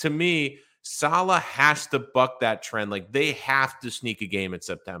 to me, Saleh has to buck that trend. Like, they have to sneak a game in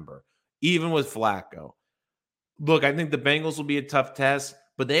September, even with Flacco. Look, I think the Bengals will be a tough test,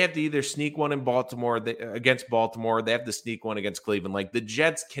 but they have to either sneak one in Baltimore against Baltimore, or they have to sneak one against Cleveland. Like, the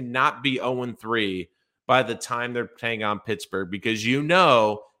Jets cannot be 0-3 by the time they're playing on Pittsburgh, because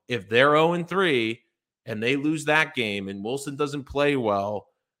if they're 0-3 and they lose that game and Wilson doesn't play well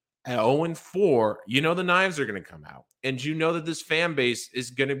at 0-4, the knives are going to come out. And that this fan base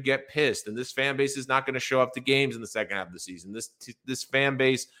is going to get pissed, and this fan base is not going to show up to games in the second half of the season. This fan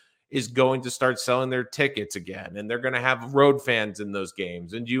base is going to start selling their tickets again, and they're going to have road fans in those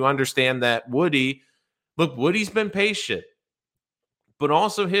games. And you understand that Woody's been patient, but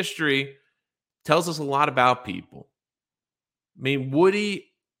also history tells us a lot about people. I mean,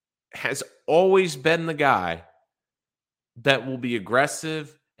 Woody has always been the guy that will be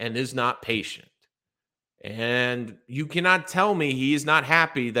aggressive and is not patient. And you cannot tell me he is not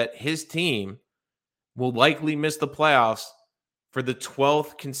happy that his team will likely miss the playoffs for the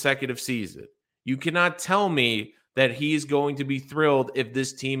 12th consecutive season. You cannot tell me that he's going to be thrilled if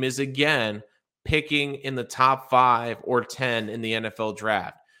this team is again picking in the top 5 or 10 in the NFL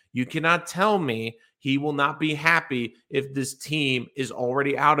draft. You cannot tell me He will not be happy if this team is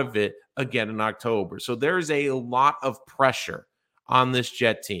already out of it again in October. So there is a lot of pressure on this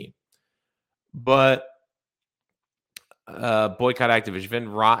Jet team. But boycott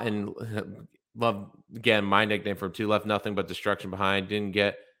Activision, rotten. Love, again, my nickname from two, left nothing but destruction behind. Didn't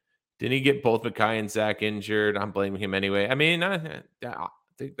he get both Mekhi and Zach injured? I'm blaming him anyway. I mean, I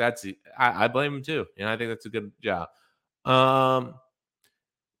think I blame him too. I think that's a good job.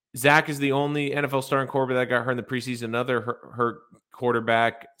 Zach is the only NFL starting quarterback that got hurt in the preseason. Another hurt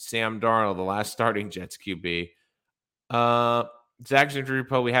quarterback, Sam Darnold, the last starting Jets QB. Zach's injury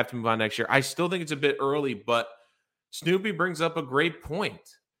report, we have to move on next year. I still think it's a bit early, but Snoopy brings up a great point.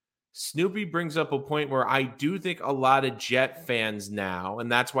 Snoopy brings up a point where I do think a lot of Jet fans now,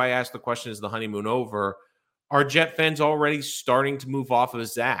 and that's why I asked the question, is the honeymoon over? Are Jet fans already starting to move off of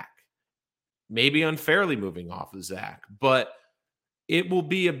Zach? Maybe unfairly moving off of Zach, but it will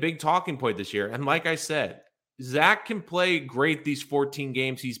be a big talking point this year. And like I said, Zach can play great these 14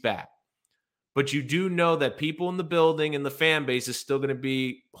 games he's back. But you do know that people in the building and the fan base is still going to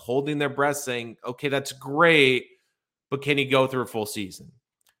be holding their breath saying, okay, that's great, but can he go through a full season?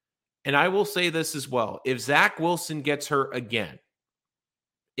 And I will say this as well. If Zach Wilson gets hurt again,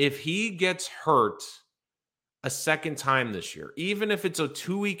 if he gets hurt a second time this year, even if it's a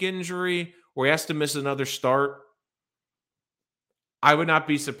 2-week injury or he has to miss another start, I would not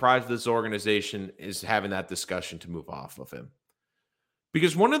be surprised if this organization is having that discussion to move off of him.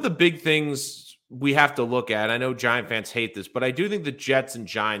 Because one of the big things we have to look at, I know Giant fans hate this, but I do think the Jets and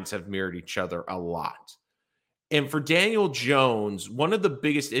Giants have mirrored each other a lot. And for Daniel Jones, one of the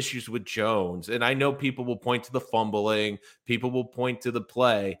biggest issues with Jones, and I know people will point to the fumbling, people will point to the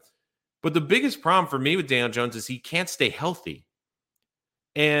play, but the biggest problem for me with Daniel Jones is he can't stay healthy.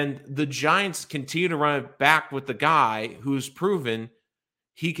 And the Giants continue to run it back with the guy who's proven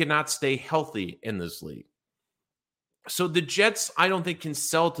he cannot stay healthy in this league. So the Jets, I don't think, can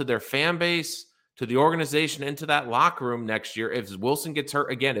sell to their fan base, to the organization, and to that locker room next year if Wilson gets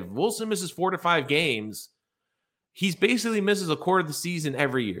hurt again. If Wilson misses 4 to 5 games, he's basically misses a quarter of the season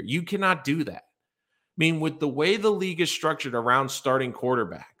every year. You cannot do that. I mean, with the way the league is structured around starting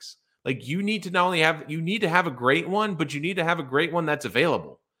quarterbacks, like you need to not only have a great one, but you need to have a great one that's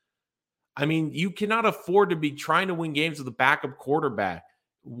available. I mean, you cannot afford to be trying to win games with a backup quarterback.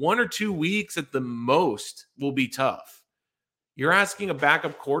 1 or 2 weeks at the most will be tough. You're asking a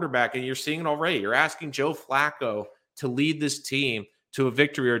backup quarterback, and you're seeing it already. You're asking Joe Flacco to lead this team to a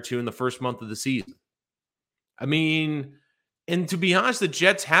victory or two in the first month of the season. I mean, and to be honest, the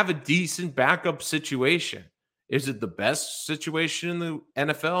Jets have a decent backup situation. Is it the best situation in the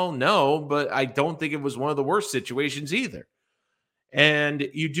NFL? No, but I don't think it was one of the worst situations either. And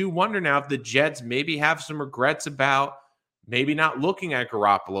you do wonder now if the Jets maybe have some regrets about maybe not looking at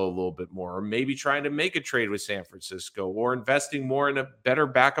Garoppolo a little bit more, or maybe trying to make a trade with San Francisco, or investing more in a better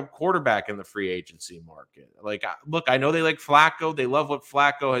backup quarterback in the free agency market. Like, look, I know they like Flacco. They love what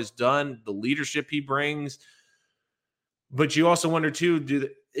Flacco has done, the leadership he brings. But you also wonder, too,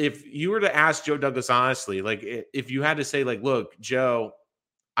 if you were to ask Joe Douglas honestly, like if you had to say, like, look, Joe,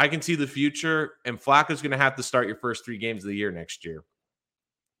 I can see the future, and Flacco's going to have to start your first 3 games of the year next year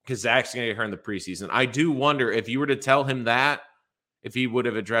because Zach's going to get hurt in the preseason. I do wonder if you were to tell him that, if he would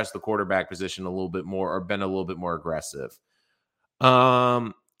have addressed the quarterback position a little bit more or been a little bit more aggressive.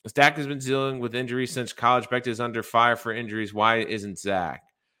 Zach has been dealing with injuries since college. Becton is under fire for injuries. Why isn't Zach?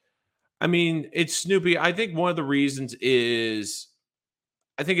 I mean, it's Snoopy. I think one of the reasons is,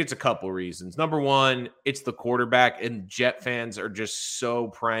 I think it's a couple reasons. Number one, it's the quarterback, and Jet fans are just so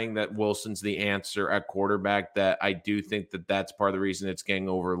praying that Wilson's the answer at quarterback that I do think that that's part of the reason it's getting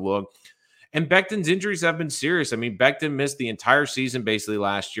overlooked. And Becton's injuries have been serious. I mean, Becton missed the entire season basically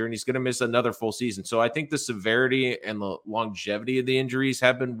last year, and he's going to miss another full season. So I think the severity and the longevity of the injuries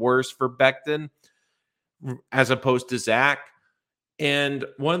have been worse for Becton as opposed to Zach. And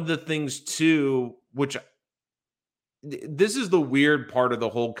one of the things, too, which this is the weird part of the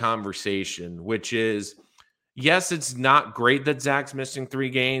whole conversation, which is, yes, it's not great that Zach's missing 3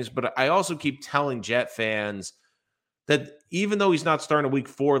 games, but I also keep telling Jet fans that even though he's not starting week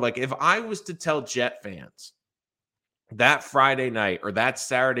 4, like if I was to tell Jet fans that Friday night or that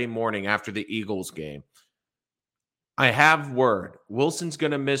Saturday morning after the Eagles game, I have word, Wilson's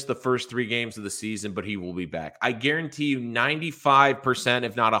going to miss the first 3 games of the season, but he will be back. I guarantee you 95%,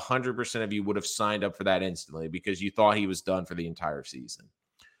 if not 100% of you would have signed up for that instantly because you thought he was done for the entire season.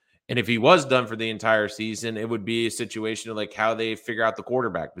 And if he was done for the entire season, it would be a situation of like how they figure out the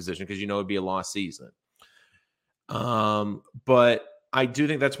quarterback position because it'd be a lost season. But I do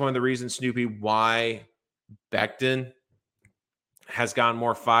think that's one of the reasons, Snoopy, why Becton has gotten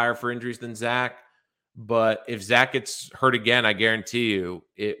more fire for injuries than Zach. But if Zach gets hurt again, I guarantee you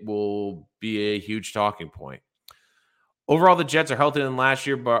it will be a huge talking point. Overall, the Jets are healthier than last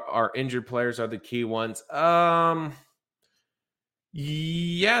year, but our injured players are the key ones.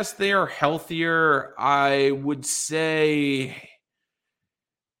 Yes, they are healthier. I would say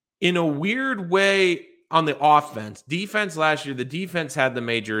in a weird way on the offense. Defense last year, the defense had the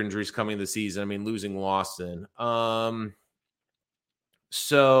major injuries coming the season. I mean, losing Lawson.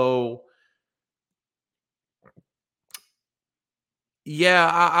 So yeah,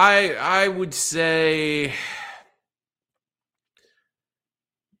 I would say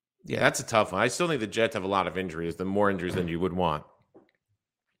yeah, that's a tough one. I still think the Jets have a lot of injuries, the more injuries than you would want.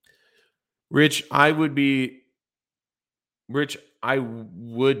 Rich, I think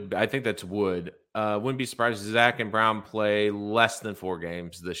that's would. Wouldn't be surprised if Zach and Brown play less than 4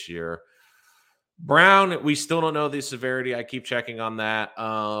 games this year. Brown, we still don't know the severity. I keep checking on that.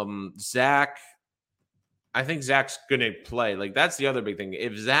 Zach, I think Zach's going to play. Like, that's the other big thing.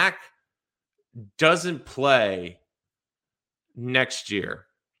 If Zach doesn't play next year,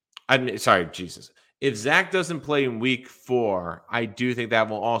 if Zach doesn't play in week 4, I do think that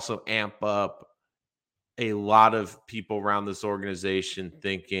will also amp up a lot of people around this organization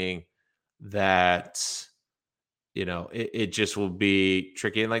thinking that, it just will be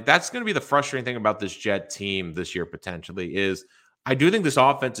tricky. And like, that's going to be the frustrating thing about this Jet team this year, potentially, is I do think this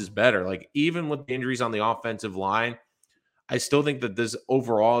offense is better. Like, even with the injuries on the offensive line, I still think that this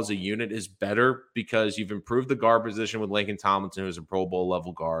overall as a unit is better because you've improved the guard position with Laken Tomlinson, who's a Pro Bowl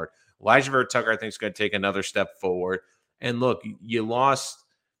level guard. Elijah Vera Tucker, I think, is going to take another step forward. And look, you lost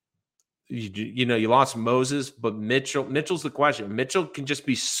Moses, but Mitchell's the question. Mitchell can just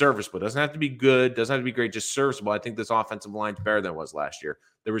be serviceable. Doesn't have to be good. Doesn't have to be great. Just serviceable. I think this offensive line's better than it was last year.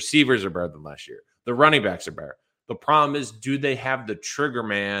 The receivers are better than last year. The running backs are better. The problem is, do they have the trigger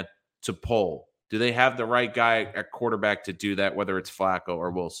man to pull? Do they have the right guy at quarterback to do that, whether it's Flacco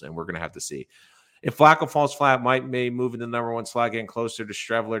or Wilson? We're going to have to see. If Flacco falls flat, may move in the number 1 slot, getting closer to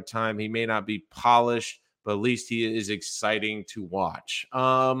Streveler time. He may not be polished, but at least he is exciting to watch.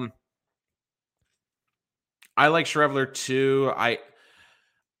 I like Streveler too. I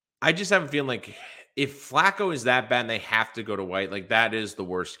just have a feeling like if Flacco is that bad and they have to go to White, like that is the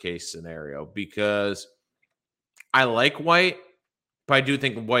worst case scenario, because I like White, but I do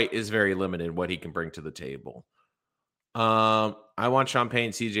think White is very limited what he can bring to the table. I want Sean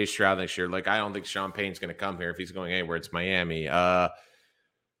Payne, CJ Stroud next year. Like, I don't think Sean Payne's going to come here. If he's going anywhere, it's Miami.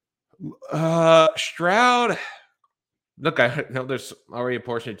 Stroud. Look, I know there's already a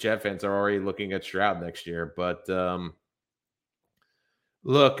portion of Jet fans are already looking at Stroud next year, but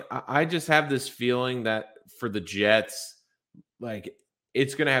look, I just have this feeling that for the Jets, like,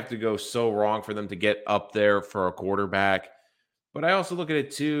 it's going to have to go so wrong for them to get up there for a quarterback. But I also look at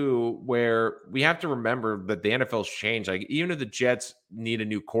it too, where we have to remember that the NFL's changed. Like, even if the Jets need a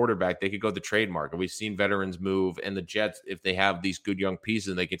new quarterback, they could go the trade market. We've seen veterans move, and the Jets, if they have these good young pieces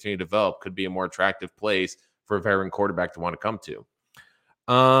and they continue to develop, could be a more attractive place for a veteran quarterback to want to come to.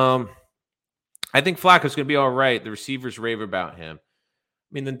 I think Flacco's going to be all right. The receivers rave about him.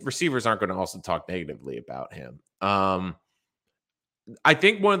 I mean, the receivers aren't going to also talk negatively about him. I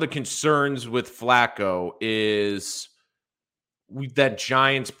think one of the concerns with Flacco is that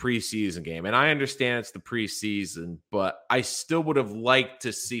Giants preseason game. And I understand it's the preseason, but I still would have liked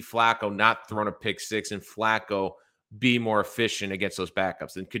to see Flacco not thrown a pick 6 and Flacco be more efficient against those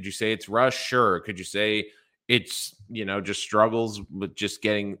backups. And could you say it's Rush? Sure. Could you say it's, just struggles with just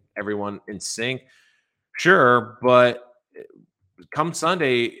getting everyone in sync? Sure. But come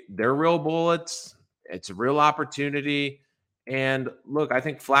Sunday, they're real bullets. It's a real opportunity. And look, I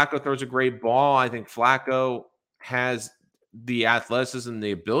think Flacco throws a great ball. I think Flacco has the athleticism and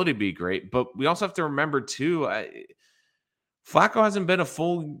the ability to be great. But we also have to remember, too, Flacco hasn't been a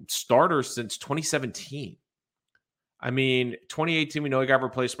full starter since 2017. I mean, 2018, we know he got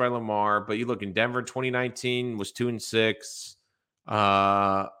replaced by Lamar. But you look in Denver, 2019 was 2-6.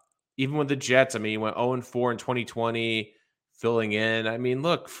 Even with the Jets, I mean, he went 0-4 in 2020, filling in. I mean,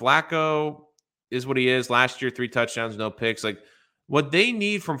 look, Flacco is what he is. Last year, 3 touchdowns, no picks. Like, what they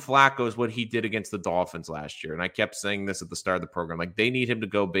need from Flacco is what he did against the Dolphins last year. And I kept saying this at the start of the program. Like, they need him to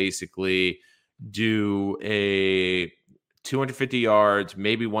go basically do a 250 yards,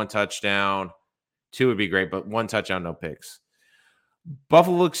 maybe 1 touchdown. 2 would be great, but 1 touchdown, no picks.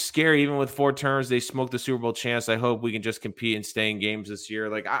 Buffalo looks scary. Even with 4 turns, they smoked the Super Bowl chance. I hope we can just compete and stay in games this year.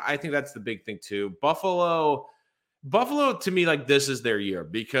 Like, I think that's the big thing too. Buffalo, to me, like, this is their year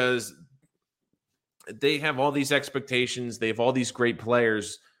because they have all these expectations. They have all these great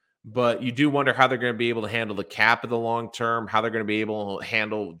players, but you do wonder how they're going to be able to handle the cap in the long term, how they're going to be able to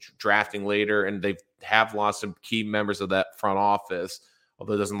handle drafting later. And they've have lost some key members of that front office,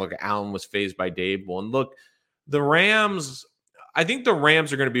 although it doesn't look like Allen was phased by Dable. And look, the Rams, I think the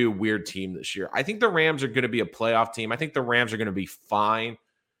Rams are going to be a weird team this year. I think the Rams are going to be a playoff team. I think the Rams are going to be fine.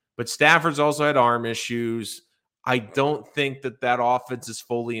 But Stafford's also had arm issues. I don't think that offense is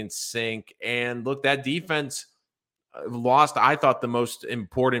fully in sync. And look, that defense lost, I thought, the most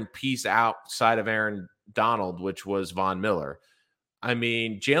important piece outside of Aaron Donald, which was Von Miller. I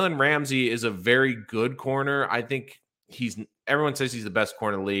mean, Jalen Ramsey is a very good corner. I think everyone says he's the best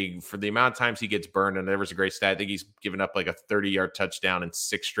corner in the league. For the amount of times he gets burned, and there was a great stat, I think he's given up like a 30-yard touchdown in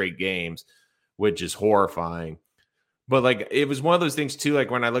 6 straight games, which is horrifying. But like, it was one of those things too,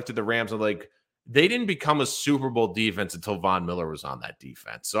 like when I looked at the Rams, I'm like, they didn't become a Super Bowl defense until Von Miller was on that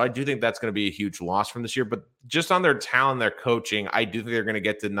defense. So I do think that's going to be a huge loss from this year. But just on their talent, their coaching, I do think they're going to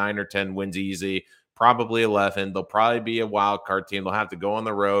get to 9 or 10 wins easy, probably 11. They'll probably be a wild card team. They'll have to go on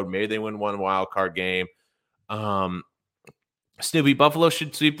the road. Maybe they win one wild card game. Still, Buffalo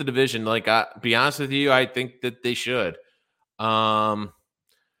should sweep the division. Like, be honest with you, I think that they should.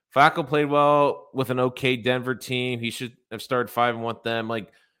 Flacco played well with an okay Denver team. He should have started 5-1 with them.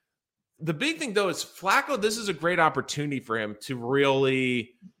 Like, the big thing, though, is Flacco, this is a great opportunity for him to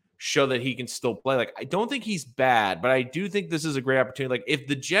really show that he can still play. Like, I don't think he's bad, but I do think this is a great opportunity. Like, if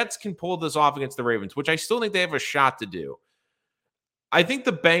the Jets can pull this off against the Ravens, which I still think they have a shot to do, I think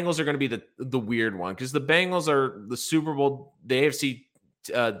the Bengals are going to be the weird one, because the Bengals are the Super Bowl, the AFC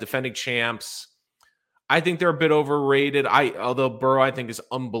defending champs. I think they're a bit overrated. Although Burrow, I think, is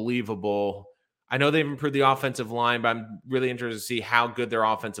unbelievable. I know they've improved the offensive line, but I'm really interested to see how good their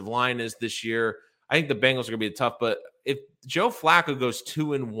offensive line is this year. I think the Bengals are going to be tough, but if Joe Flacco goes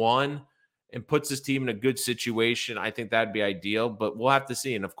 2-1 and puts his team in a good situation, I think that'd be ideal, but we'll have to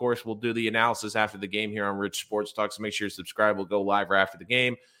see. And of course, we'll do the analysis after the game here on Rich Sports Talk, so make sure you subscribe. We'll go live right after the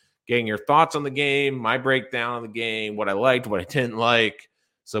game, getting your thoughts on the game, my breakdown on the game, what I liked, what I didn't like.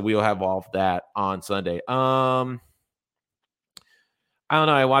 So we'll have all of that on Sunday. I don't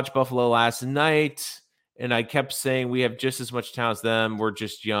know. I watched Buffalo last night, and I kept saying we have just as much talent as them. We're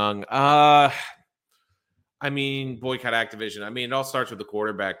just young. I mean, boycott Activision. I mean, it all starts with the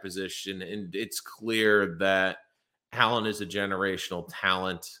quarterback position, and it's clear that Allen is a generational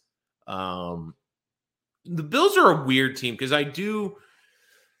talent. The Bills are a weird team because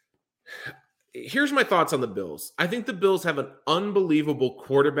here's my thoughts on the Bills. I think the Bills have an unbelievable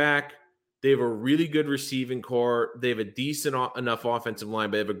quarterback. They have a really good receiving core. They have a decent enough offensive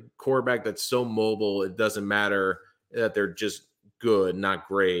line, but they have a quarterback that's so mobile, it doesn't matter that they're just good, not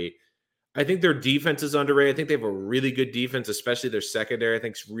great. I think their defense is underrated. I think they have a really good defense, especially their secondary. I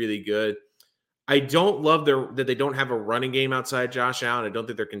think is really good. I don't love that they don't have a running game outside Josh Allen. I don't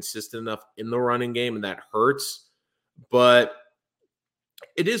think they're consistent enough in the running game, and that hurts. But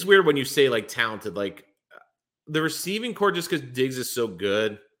it is weird when you say, like, talented. Like, the receiving core, just because Diggs is so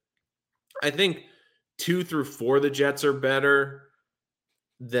good, I think 2 through 4 the Jets are better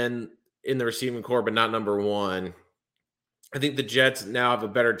than in the receiving core, but not number 1. I think the Jets now have a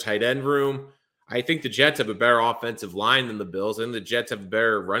better tight end room. I think the Jets have a better offensive line than the Bills, and the Jets have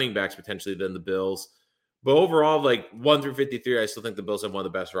better running backs potentially than the Bills. But overall, like 1 through 53, I still think the Bills have one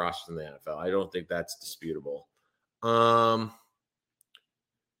of the best rosters in the NFL. I don't think that's disputable.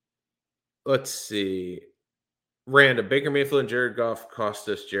 Let's see. Random. Baker Mayfield and Jared Goff cost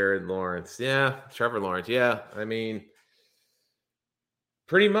us Jared Lawrence. Yeah, Trevor Lawrence. Yeah, I mean,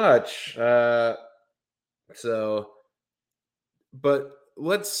 pretty much. But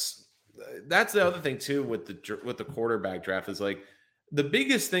that's the other thing too with the quarterback draft is, like, the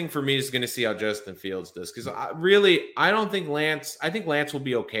biggest thing for me is going to see how Justin Fields does, because I don't think Lance. I think Lance will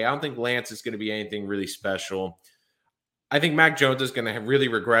be okay. I don't think Lance is going to be anything really special. I think Mac Jones is going to really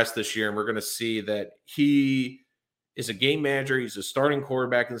regress this year, and we're going to see that he is a game manager. He's a starting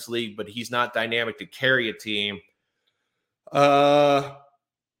quarterback in this league, but he's not dynamic to carry a team. Fields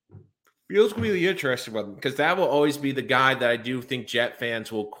will be the interesting one, because that will always be the guy that I do think Jet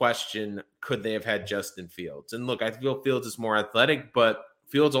fans will question, could they have had Justin Fields? And look, I feel Fields is more athletic, but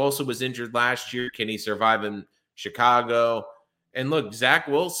Fields also was injured last year. Can he survive in Chicago? And look, Zach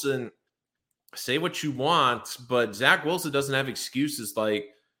Wilson, say what you want, but Zach Wilson doesn't have excuses like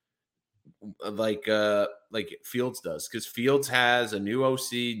Fields does, because Fields has a new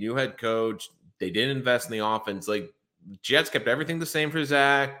OC, new head coach. They didn't invest in the offense. Like, Jets kept everything the same for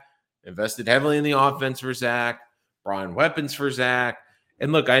Zach, invested heavily in the offense for Zach, brought in weapons for Zach.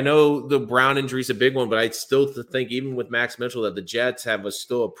 And look, I know the Brown injury is a big one, but I still think, even with Max Mitchell, that the Jets have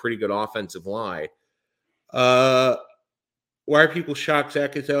still a pretty good offensive line. Why are people shocked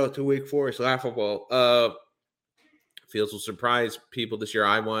Zach is out to week 4? It's laughable. Fields will surprise people this year.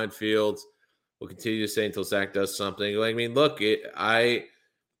 I wanted Fields. We'll continue to say until Zach does something. Like, I mean, look, I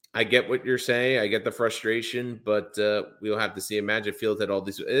get what you're saying. I get the frustration, but we'll have to see. Imagine Fields had all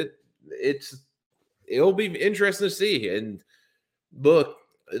these. It'll be interesting to see. And look,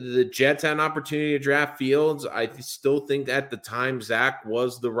 the Jets had an opportunity to draft Fields. I still think at the time Zach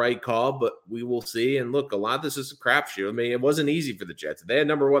was the right call, but we will see. And look, a lot of this is a crapshoot. I mean, it wasn't easy for the Jets. They had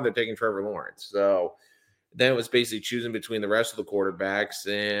number one, they're taking Trevor Lawrence. So then it was basically choosing between the rest of the quarterbacks.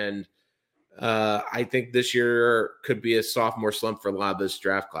 And I think this year could be a sophomore slump for a lot of this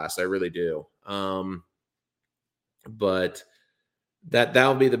draft class. I really do. But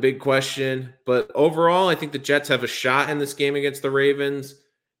that'll be the big question. But overall, I think the Jets have a shot in this game against the Ravens.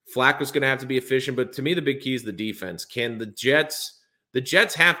 Flacco's going to have to be efficient, but to me, the big key is the defense. Can the Jets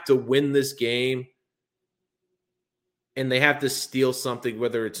have to win this game, and they have to steal something,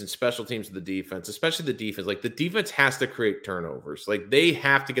 whether it's in special teams or the defense, especially the defense. Like, the defense has to create turnovers. Like, they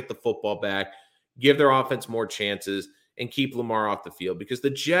have to get the football back, give their offense more chances, and keep Lamar off the field. Because the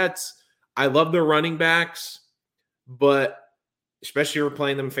Jets, I love their running backs, but especially if you're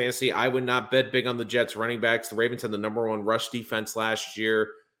playing them in fantasy, I would not bet big on the Jets running backs. The Ravens had the number one rush defense last year.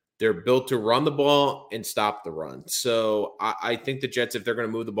 They're built to run the ball and stop the run. So I think the Jets, if they're going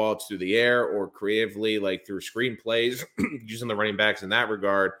to move the ball, it's through the air or creatively, like through screen plays, using the running backs in that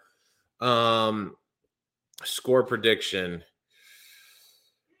regard. Score prediction.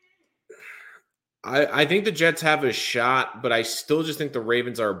 I think the Jets have a shot, but I still just think the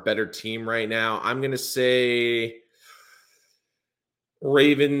Ravens are a better team right now. I'm going to say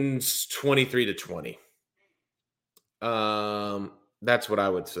Ravens 23-20. That's what I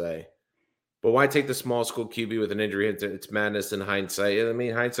would say. But why take the small school QB with an injury? It's madness in hindsight. I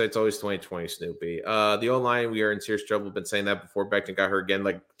mean, hindsight's always 20/20, Snoopy. The O-line, we are in serious trouble. I've been saying that before. Becton got hurt again.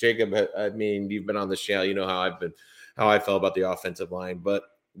 Like, Jacob, I mean, you've been on the show. You know how I felt about the offensive line. But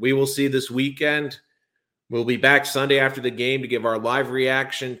we will see this weekend. We'll be back Sunday after the game to give our live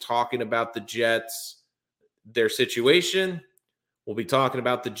reaction, talking about the Jets, their situation. We'll be talking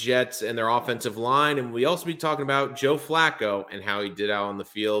about the Jets and their offensive line, and we'll also be talking about Joe Flacco and how he did out on the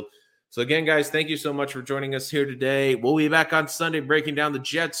field. So again, guys, thank you so much for joining us here today. We'll be back on Sunday breaking down the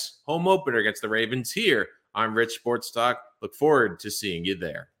Jets home opener against the Ravens here on Rich Sports Talk. Look forward to seeing you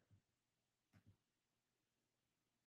there.